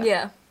fact. Yeah.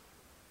 Yeah.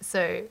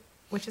 So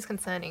which is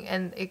concerning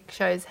and it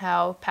shows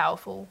how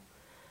powerful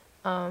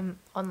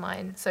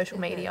online social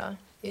Okay. media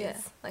is. Yeah.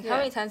 Like Yeah. how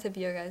many times have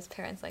your guys'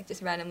 parents like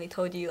just randomly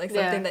told you like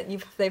Yeah. something that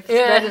they've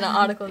Yeah. read in an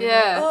article? And they're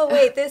Yeah. like, oh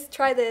wait,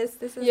 try this.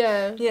 This is.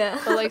 Yeah. Yeah.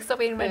 Or like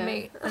stop eating red Yeah.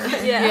 meat.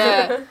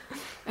 Yeah.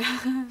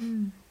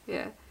 Yeah.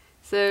 Yeah.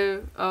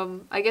 So,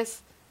 I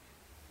guess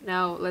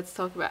now let's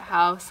talk about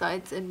how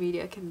science and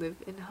media can live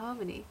in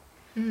harmony.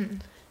 Mm.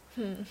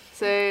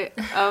 So,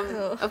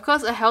 of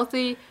course, a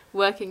healthy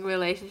working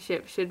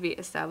relationship should be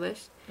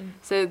established.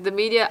 So, the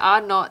media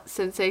are not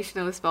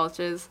sensationalist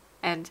vultures,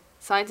 and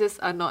scientists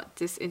are not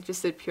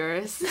disinterested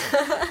purists.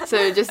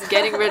 So, just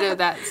getting rid of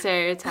that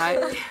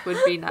stereotype would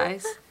be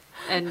nice.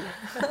 And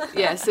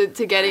yeah, so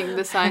to getting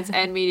the science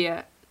and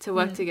media to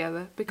work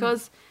together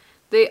because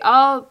they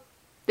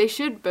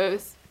should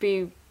both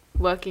be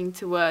working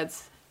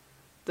towards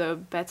the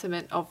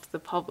betterment of the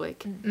public.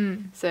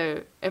 Mm.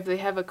 So if they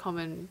have a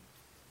common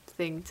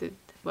thing to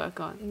work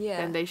on, Yeah.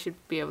 then they should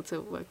be able to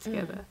work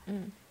together.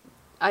 Mm.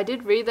 I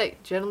did read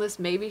that journalists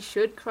maybe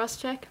should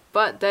cross-check,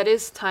 but that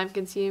is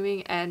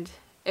time-consuming, and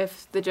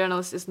if the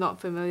journalist is not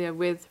familiar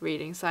with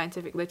reading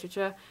scientific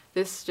literature,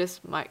 this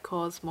just might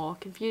cause more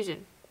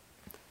confusion.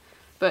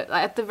 But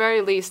at the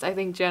very least, I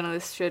think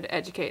journalists should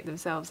educate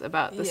themselves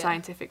about the Yeah.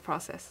 scientific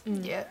process.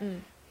 Yeah.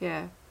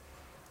 Yeah.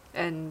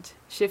 And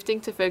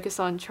shifting to focus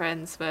on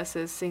trends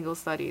versus single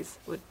studies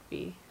would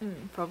be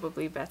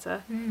probably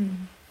better.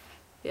 Mm.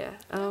 Yeah.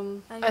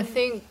 I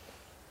think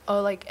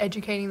like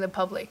educating the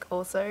public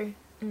also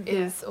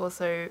is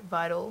also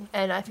vital.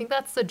 And I think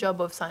that's the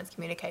job of science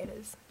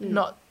communicators,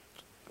 not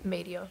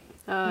media.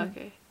 Oh,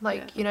 okay.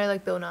 Like, you know,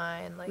 like Bill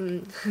Nye and like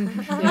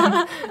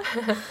Yeah.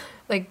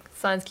 like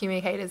science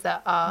communicators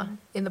that are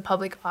in the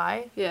public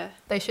eye, Yeah.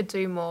 they should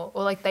do more,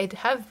 or like they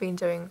have been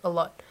doing a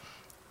lot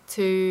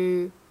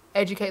to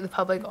educate the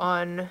public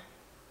on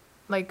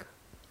like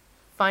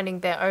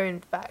finding their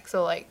own facts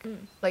or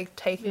like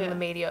taking Yeah. the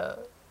media,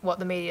 what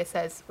the media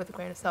says with a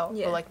grain of salt,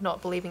 Yeah. or like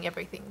not believing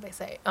everything they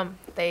say,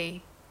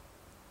 they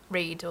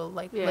read or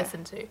like Yeah.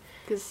 listen to.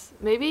 Because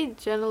maybe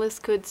journalists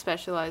could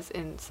specialize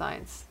in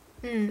science.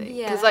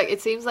 Yeah. Because like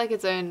it seems like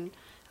its own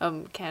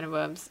can of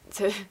worms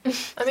to.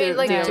 I mean, to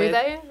like, deal do with.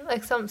 they?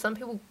 Like, some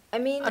people. I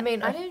mean, I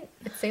mean, I don't.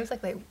 it seems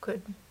like they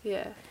could.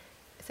 Yeah,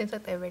 It seems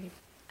like they already.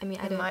 I mean,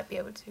 I They don't. might be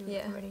able to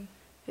Yeah. already.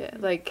 yeah.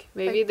 Like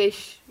maybe they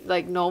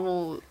like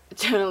normal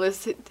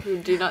journalists who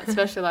do not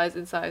specialize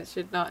in science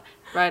should not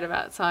write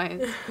about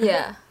science.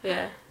 Yeah.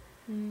 Yeah,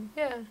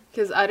 Yeah.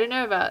 because I don't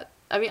know about.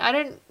 I mean, I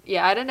don't.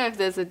 Yeah, I don't know if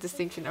there's a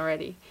distinction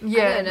already. I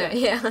Yeah. don't know.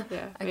 Yeah.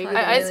 Yeah, I maybe. can't-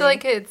 I there feel really-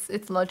 like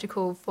it's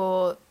logical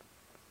for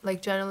like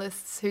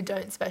journalists who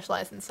don't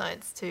specialize in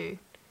science to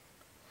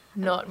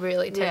not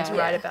really tend to Yeah.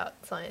 write Yeah. about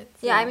science.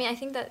 Yeah, I Yeah. mean, I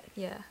think that,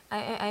 yeah,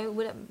 I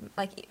would,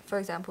 like, for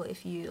example,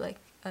 if you, like,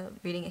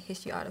 reading a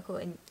history article,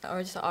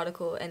 or just an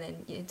article, and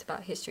then it's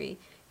about history,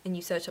 and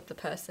you search up the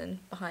person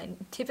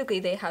behind, typically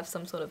they have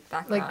some sort of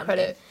background. Like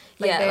credit.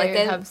 and- yeah, they like,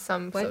 they have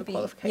some sort won't of be,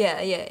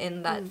 qualification. yeah,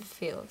 in that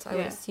field. So I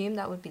would Yeah. assume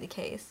that would be the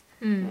case.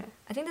 Mm. Yeah.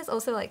 I think there's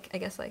also, like, I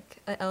guess, like,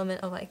 an element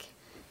of, like,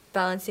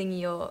 balancing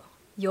your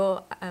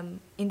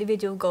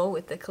individual goal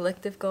with the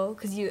collective goal,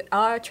 because you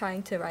are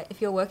trying to write,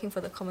 if you're working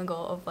for the common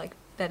goal of, like,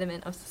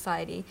 betterment of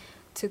society,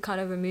 to kind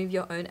of remove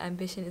your own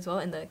ambition as well,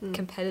 and the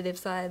competitive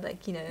side,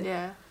 like, you know,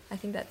 Yeah. I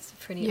think that's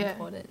pretty Yeah.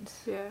 important.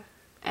 Yeah,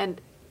 and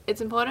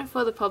it's important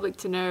for the public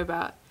to know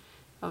about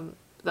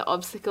the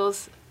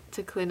obstacles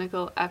to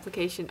clinical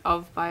application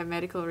of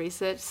biomedical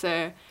research.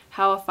 So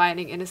how a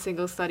finding in a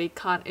single study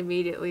can't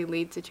immediately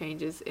lead to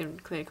changes in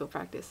clinical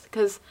practice.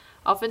 Because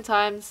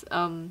oftentimes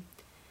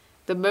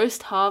the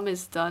most harm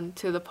is done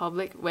to the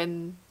public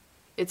when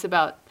it's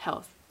about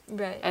health.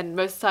 Right. And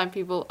most of the time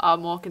people are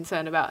more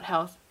concerned about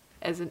health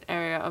as an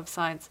area of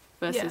science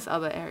versus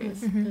other areas.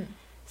 Mhm.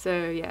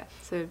 So yeah,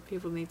 so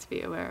people need to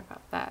be aware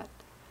about that.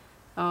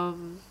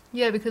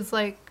 Yeah, because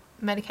like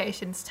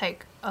medications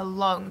take a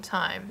long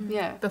time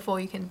Yeah, before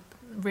you can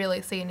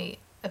really see any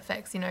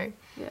effects, you know.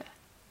 yeah,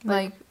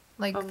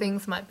 Like um,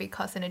 things might be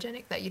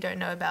carcinogenic that you don't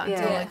know about Yeah.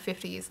 until Yeah. like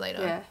 50 years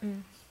later. yeah.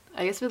 Mm.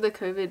 I guess with the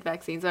COVID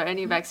vaccines or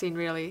any vaccine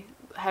really,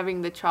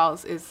 having the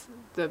trials is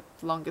the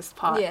longest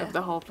part Yeah. of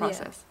the whole Yeah.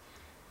 process.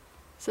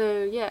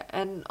 So yeah,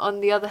 and on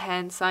the other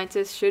hand,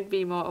 scientists should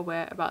be more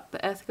aware about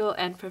the ethical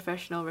and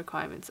professional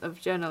requirements of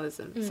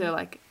journalism, so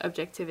like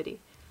objectivity.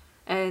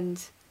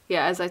 And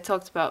yeah, as I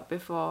talked about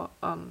before,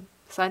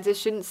 scientists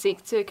shouldn't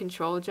seek to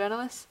control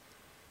journalists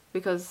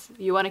because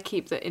you want to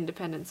keep the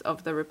independence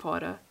of the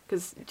reporter,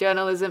 because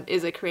journalism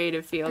is a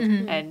creative field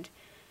and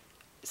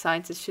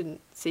scientists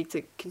shouldn't seek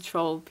to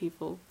control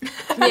people.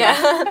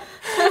 Yeah.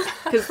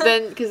 Because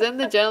then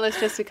the journalist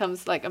just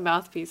becomes like a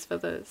mouthpiece for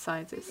the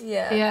scientist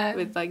Yeah. Yeah.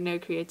 with like no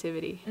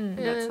creativity. Mm. And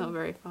that's Yeah. not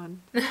very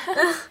fun.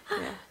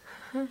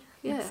 Yeah.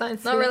 Yeah.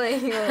 Science, Not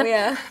really. Well,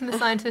 yeah. The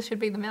scientists should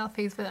be the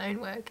mouthpiece for their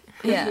own work.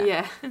 Yeah.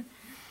 Yeah.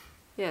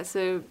 Yeah,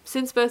 so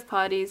since both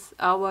parties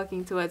are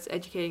working towards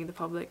educating the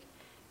public,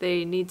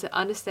 they need to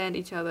understand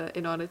each other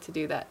in order to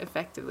do that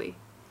effectively.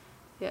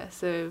 Yeah,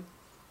 so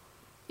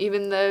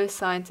even though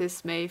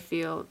scientists may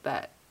feel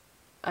that,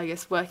 I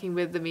guess, working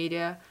with the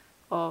media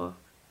or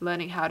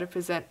learning how to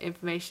present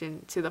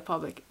information to the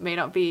public may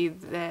not be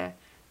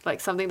like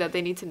something that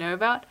they need to know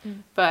about,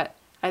 but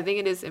I think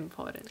it is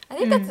important. I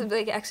think that's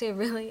like actually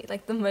really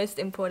like the most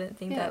important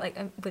thing Yeah. that like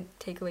I would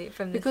take away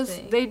from this Because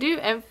thing. they do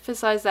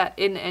emphasize that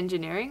in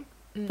engineering,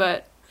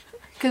 but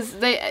because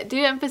they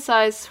do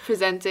emphasize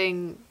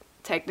presenting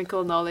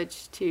technical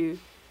knowledge to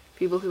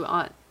people who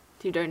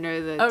don't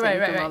know the Oh, right,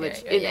 technical right,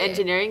 knowledge. yeah, In yeah.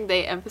 engineering,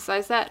 they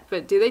emphasize that,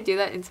 but do they do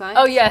that in science?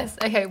 Oh yes,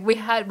 okay. We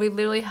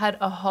literally had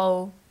a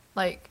whole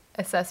like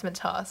assessment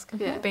task,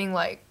 Yeah. being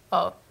like,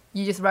 oh,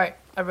 you just wrote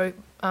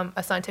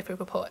a scientific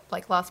report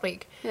like last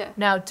week. Yeah.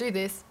 Now do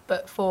this,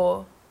 but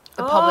for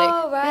the public.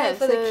 Oh, right, Yeah,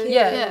 for the so- kids.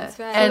 yeah. Right.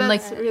 So And,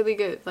 that's like, really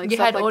good. Like You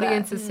stuff had like that.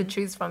 audiences to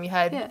choose from. You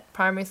had Yeah.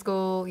 primary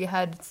school, you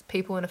had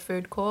people in a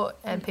food court,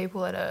 and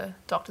people at a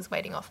doctor's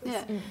waiting office.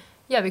 Yeah.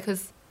 Yeah,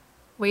 because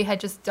we had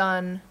just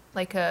done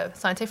like a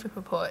scientific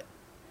report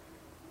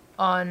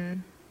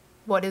on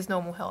what is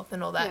normal health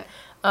and all that.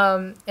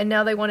 And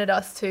now they wanted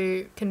us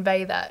to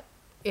convey that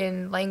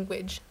in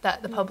language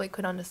that the public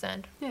could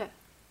understand. Yeah. Yeah.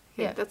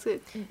 Yeah, that's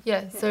good.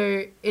 Yeah,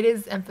 so it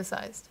is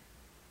emphasized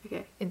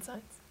Okay. in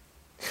science.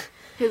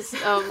 Because,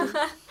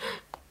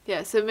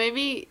 yeah, so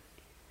maybe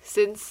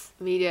since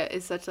media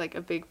is such like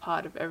a big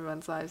part of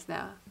everyone's lives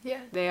now, Yeah.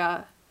 they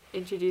are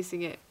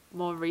introducing it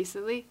more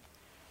recently.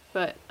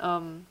 But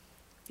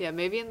yeah,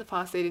 maybe in the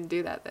past they didn't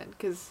do that then,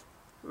 because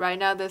right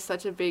now there's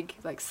such a big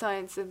like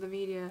science in the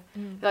media.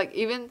 Like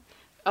even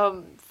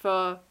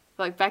for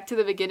like back to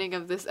the beginning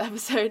of this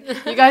episode,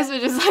 you guys were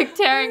just like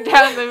tearing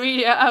down the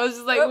media. I was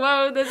just like,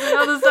 whoa, there's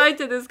another side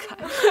to this guy.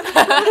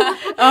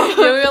 Yeah,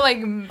 we were like,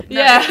 no.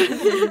 Yeah.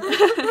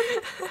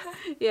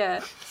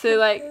 Yeah. So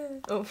like,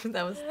 Oh,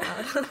 that was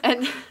loud.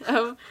 and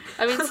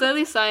I mean,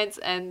 slowly science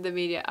and the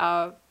media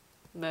are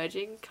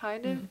merging,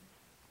 kind of.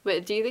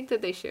 But do you think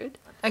that they should?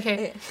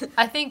 Okay,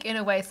 I think in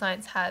a way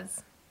science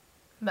has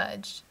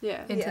merged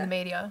Yeah. into Yeah. the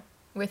media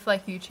with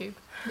like YouTube.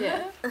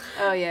 Yeah.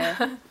 Oh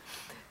yeah.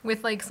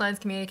 With like science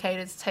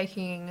communicators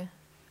taking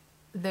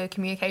the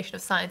communication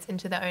of science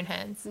into their own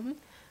hands. Mhm.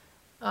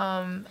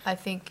 I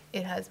think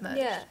it has merged.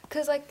 Yeah,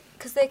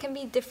 because there can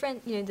be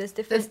different, there's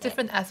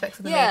different aspects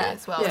of the Yeah, media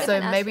as well. yeah. So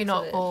different maybe aspects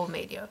not of it. all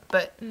media,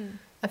 but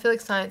I feel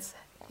like science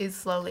is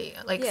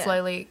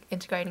slowly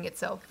integrating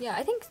itself. Yeah,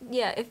 I think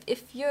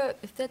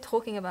if they're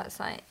talking about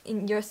science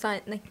in your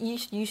science, like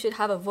you should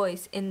have a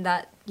voice in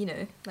that,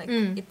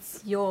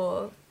 it's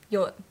your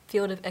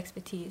field of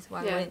expertise.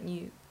 Why wouldn't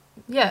you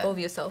involve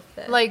yourself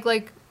there?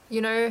 Like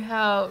you know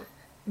how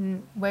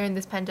we're in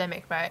this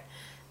pandemic, right?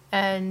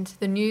 And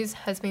the news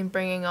has been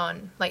bringing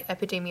on like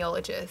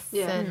epidemiologists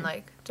and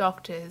like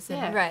doctors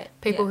and right,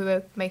 people who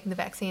are making the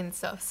vaccine and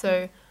stuff.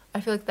 So I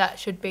feel like that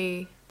should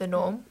be the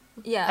norm.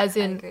 Yeah, as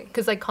in, I agree.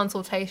 because like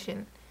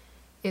consultation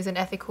is an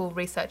ethical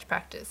research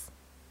practice,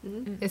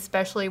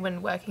 especially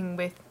when working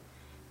with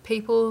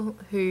people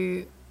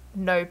who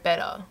know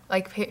better,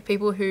 like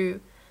people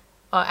who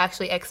are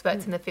actually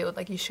experts in the field.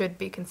 Like you should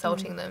be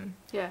consulting them.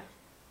 Yeah.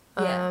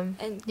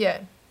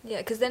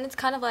 Because then it's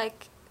kind of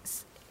like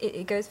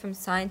it goes from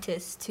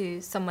scientists to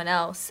someone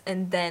else,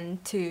 and then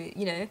to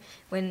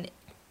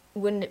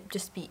wouldn't it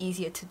just be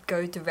easier to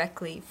go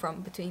directly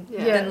from between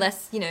then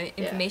less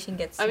information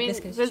gets I mean,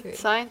 misconstrued. but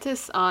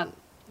scientists aren't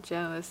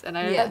journalists, and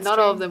Yeah, not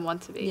all of them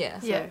want to be. Yeah.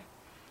 So,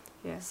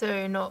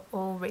 So not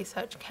all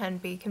research can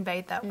be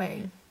conveyed that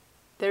way.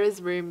 there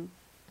is room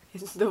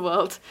in the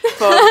world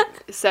for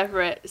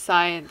separate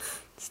science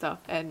stuff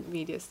and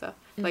media stuff,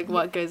 like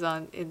what goes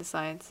on in the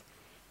science,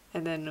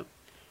 and then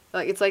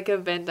like it's like a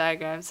Venn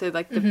diagram. So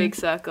like the big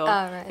circle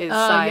right. is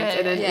science, yeah,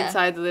 and then yeah.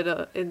 inside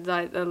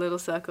the little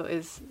circle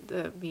is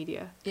the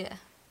media.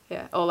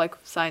 Yeah. Or like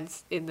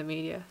science in the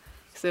media.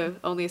 So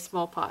only a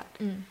small part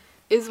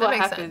is That what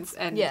makes happens, sense.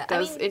 and Yeah, I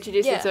does mean,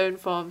 introduce its yeah. own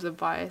forms of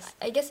bias.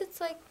 I guess it's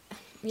like,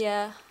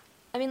 yeah.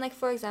 I mean, like,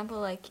 for example,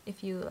 like,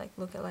 if you, like,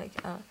 look at, like,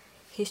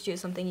 history or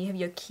something, you have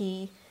your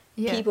key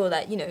people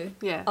that,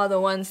 Yeah. are the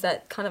ones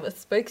that kind of are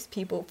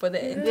spokespeople for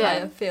the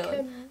entire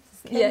field.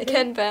 Ken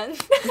Ken Burns.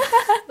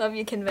 Love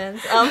you, Ken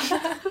Burns.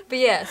 But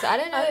yeah, so I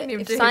don't I didn't know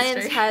even if do science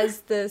history.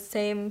 has the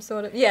same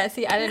sort of... Yeah,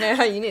 see, I don't know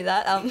how you knew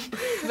that.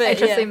 But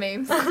HSC yeah.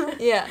 memes.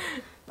 Yeah.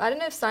 I don't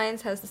know if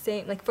science has the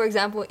same... Like, for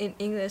example, in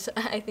English,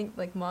 I think,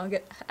 like,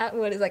 Margaret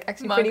Atwood is, like,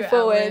 actually pretty Margaret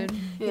forward. Atwood.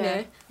 You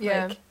know?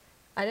 Yeah. Like,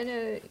 I don't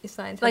know if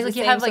science has Like the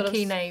you same have sort like of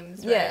key names,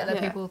 right, yeah. that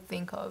Yeah. people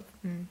think of.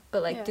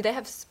 But, like, Yeah. do they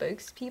have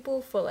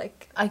spokespeople for,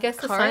 like... I guess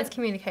the Current- science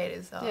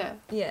communicators are. Yeah.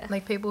 Yeah.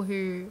 Like people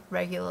who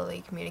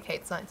regularly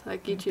communicate science.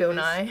 Like Bill YouTubers.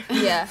 Nye.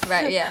 Yeah,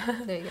 right, yeah.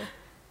 There you go.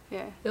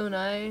 Yeah. Bill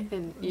Nye.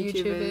 And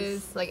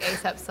YouTubers, like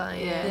ASAP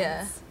Science. Yeah.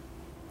 Yeah.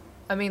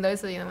 I mean,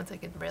 those are the only ones I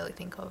could really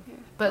think of. Yeah.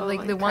 But Or,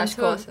 like the like, ones Crash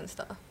who are course and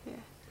stuff.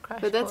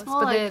 crash But that's course,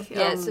 more but like they're-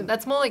 yeah, it's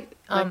that's more like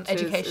lectures and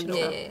educational.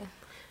 Yeah, stuff. yeah,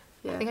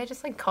 Yeah. I think I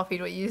just like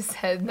copied what you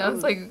said. And I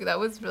was like, that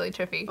was really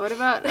trippy. What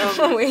about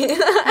yeah. Wait.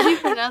 how do you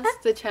pronounce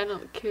the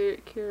channel?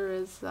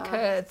 Kurazaki.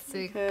 Kurtz.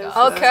 Kurtz.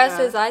 Oh, Yeah.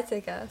 curses, I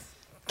take us.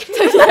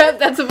 Yeah,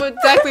 that's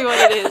exactly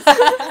what it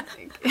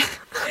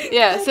is.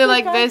 Yeah, so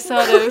like this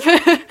sort of,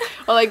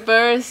 or like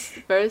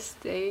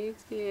burst days.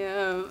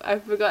 Yeah, I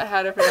forgot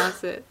how to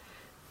pronounce it.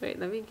 Wait,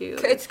 let me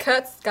Google it. It's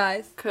Kurtz,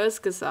 guys.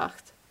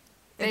 Kurzgesagt.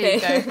 There you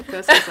Okay. go.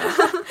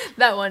 Kurzgesagt.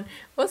 That one.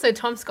 Also,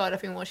 Tom Scott,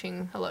 I've been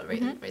watching a lot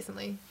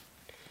recently.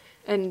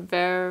 And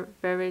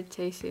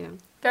Veritasium.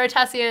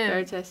 Veritasium.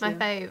 My Veritasium.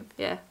 fave.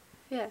 Yeah,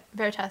 yeah.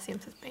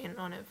 Veritasium has been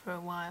on it for a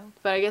while.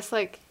 But I guess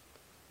like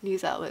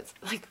news outlets,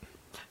 like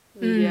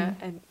media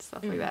and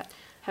stuff like that,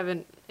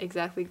 haven't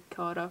exactly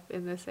caught up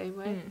in the same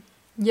way.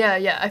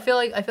 Yeah. I feel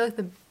like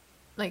the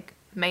like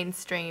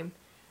mainstream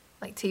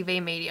like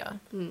TV media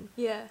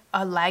Yeah.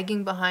 are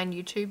lagging behind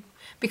YouTube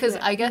because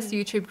Yeah. I guess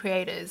YouTube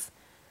creators,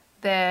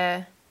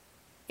 they're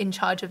in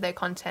charge of their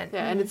content.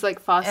 Yeah, and it's like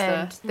faster.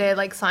 And they're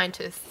like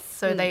scientists,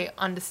 so they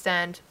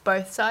understand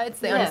both sides.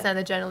 They Yeah. understand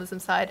the journalism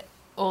side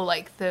or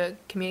like the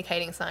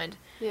communicating side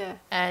Yeah,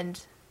 and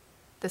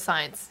the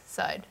science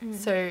side.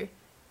 So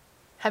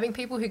having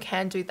people who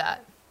can do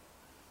that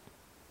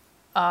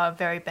are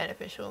very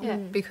beneficial Yeah.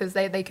 because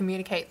they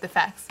communicate the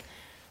facts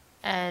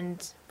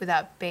and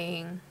without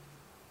being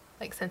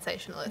like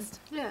sensationalist.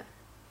 yeah.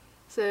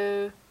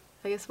 So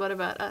I guess what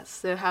about us?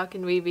 So how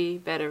can we be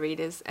better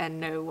readers and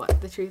know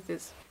what the truth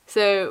is?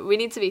 So we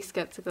need to be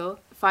skeptical.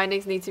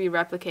 Findings need to be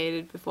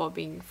replicated before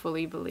being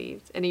fully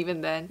believed. And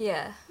even then,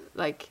 Yeah.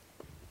 like,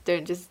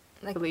 don't just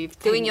Like, believe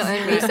doing your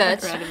things own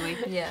research. randomly.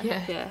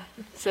 Yeah. Yeah.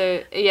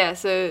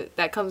 So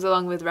that comes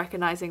along with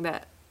recognizing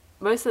that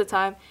most of the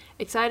time,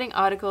 exciting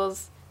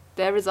articles,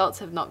 their results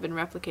have not been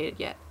replicated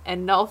yet.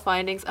 And null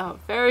findings are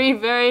very,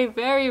 very,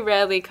 very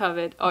rarely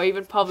covered or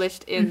even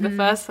published in the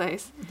first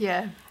place.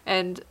 Yeah.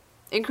 And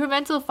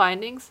incremental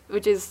findings,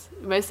 which is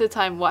most of the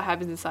time what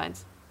happens in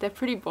science, they're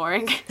pretty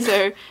boring.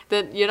 So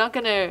then you're not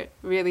going to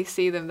really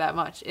see them that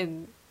much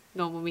in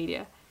normal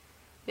media.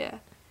 Yeah.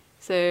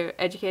 So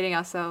educating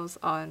ourselves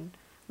on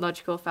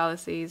logical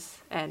fallacies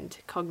and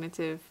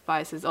cognitive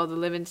biases or the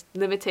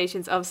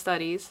limitations of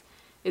studies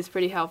is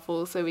pretty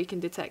helpful so we can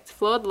detect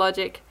flawed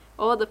logic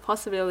or the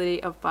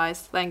possibility of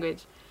biased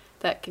language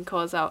that can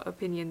cause our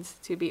opinions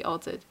to be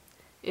altered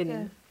in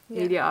Yeah.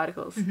 media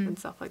articles Mhm. and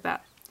stuff like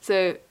that.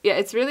 So yeah,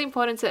 it's really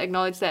important to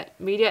acknowledge that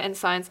media and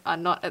science are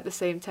not at the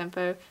same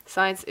tempo.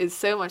 Science is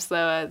so much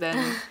slower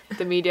than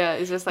the media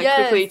is just like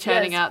quickly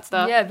churning out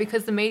stuff. Yeah,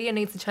 because the media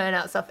needs to churn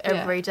out stuff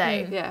every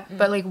day. Yeah.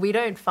 But like we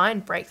don't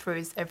find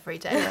breakthroughs every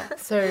day.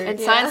 So And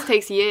science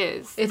takes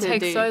years. it to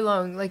takes do. so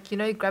long. Like, you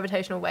know,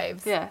 gravitational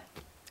waves. Yeah.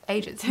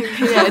 Ages.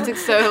 Yeah, it took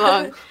so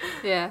long.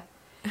 Yeah.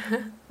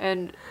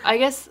 And I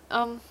guess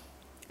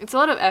it's a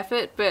lot of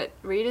effort, but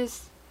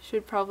readers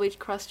should probably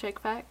cross-check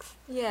facts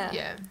Yeah.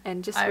 Yeah.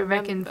 and just I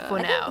remember. reckon for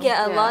I now. think,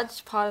 yeah, a Yeah.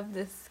 large part of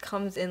this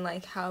comes in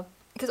like how,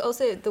 because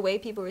also the way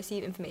people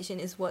receive information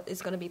is what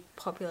is going to be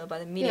popular by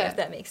the media, Yeah. if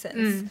that makes sense.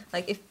 Mm.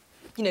 Like if,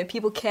 you know,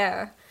 people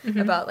care Mhm.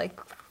 about like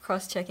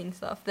cross-checking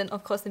stuff, then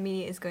of course the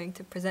media is going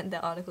to present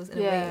their articles in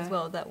a way Yeah. as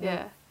well that will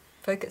Yeah.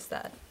 focus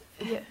that.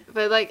 Yeah.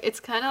 But like it's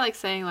kind of like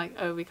saying like,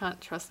 oh, we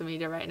can't trust the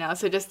media right now,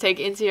 so just take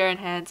it into your own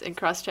hands and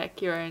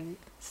cross-check your own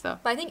stuff.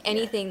 But I think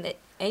anything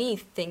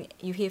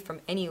you hear from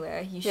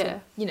anywhere, you should, Yeah.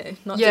 you know,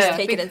 not Yeah, just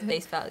take it as because-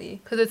 face value.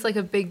 Because it's like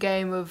a big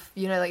game of,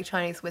 you know, like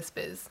Chinese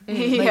whispers.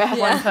 Mm. Like Yeah.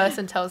 one Yeah.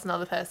 person tells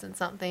another person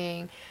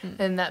something, Mm.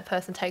 and that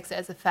person takes it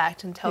as a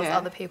fact and tells Yeah.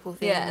 other people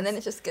things. Yeah, and then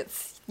it just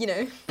gets, you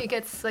know, it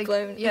gets like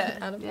blown yeah,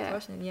 out of Yeah.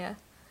 proportion. Yeah.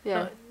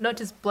 Yeah. not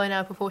just blown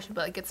out of proportion,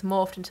 but it gets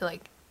morphed into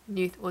like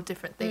new or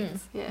different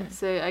things. Yeah. Mm.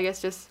 So I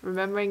guess just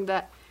remembering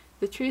that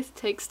the truth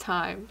takes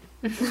time.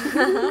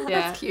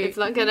 Yeah. cute. It's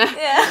not gonna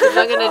Yeah. it's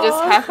not gonna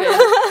just happen.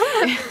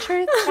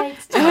 Truth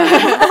takes time.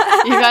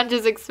 You can't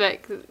just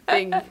expect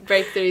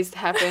breakthroughs to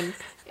happen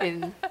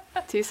in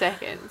 2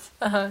 seconds.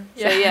 Uh-huh.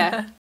 So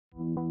yeah.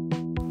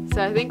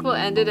 So I think we'll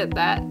end it at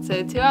that.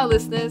 So to our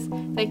listeners,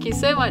 thank you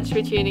so much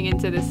for tuning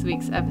into this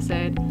week's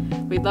episode.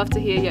 We'd love to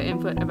hear your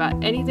input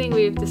about anything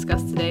we've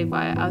discussed today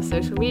via our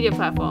social media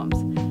platforms.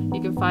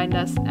 You can find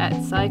us at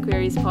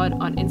SciQueriesPod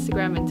on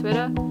Instagram and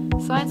Twitter,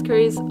 Science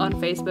Queries on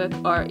Facebook,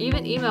 or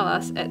even email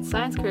us at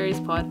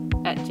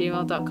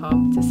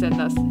sciencequeriespod@gmail.com to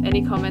send us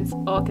any comments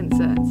or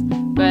concerns.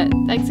 But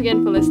thanks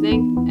again for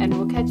listening, and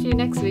we'll catch you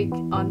next week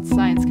on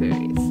Science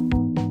Queries.